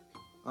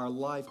our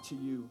life to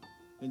you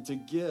and to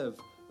give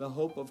the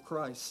hope of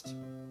Christ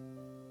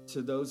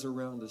to those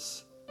around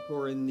us who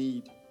are in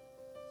need.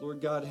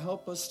 Lord God,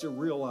 help us to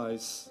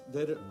realize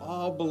that it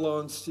all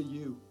belongs to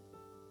you.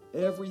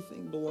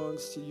 Everything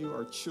belongs to you.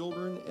 Our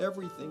children,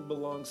 everything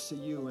belongs to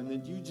you. And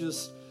that you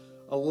just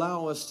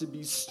allow us to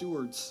be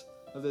stewards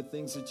of the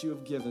things that you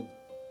have given.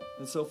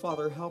 And so,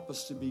 Father, help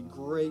us to be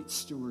great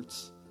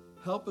stewards.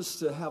 Help us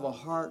to have a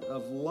heart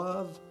of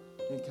love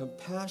and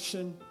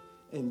compassion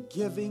and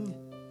giving,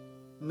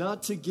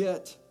 not to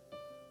get,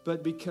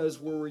 but because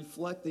we're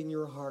reflecting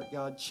your heart.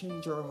 God,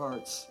 change our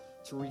hearts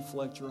to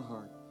reflect your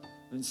heart.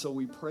 And so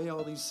we pray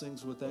all these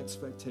things with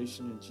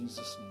expectation in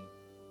Jesus' name.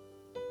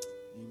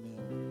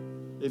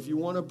 Amen. If you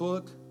want a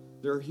book,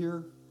 they're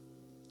here.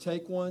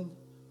 Take one,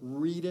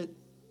 read it,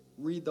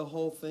 read the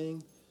whole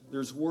thing.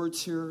 There's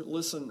words here.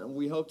 Listen,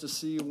 we hope to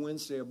see you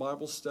Wednesday at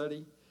Bible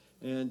study.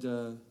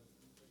 And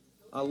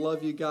I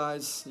love you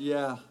guys.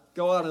 Yeah,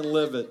 go out and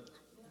live it.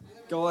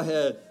 Go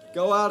ahead.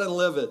 Go out and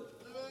live it.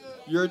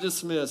 You're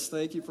dismissed.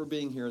 Thank you for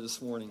being here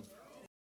this morning.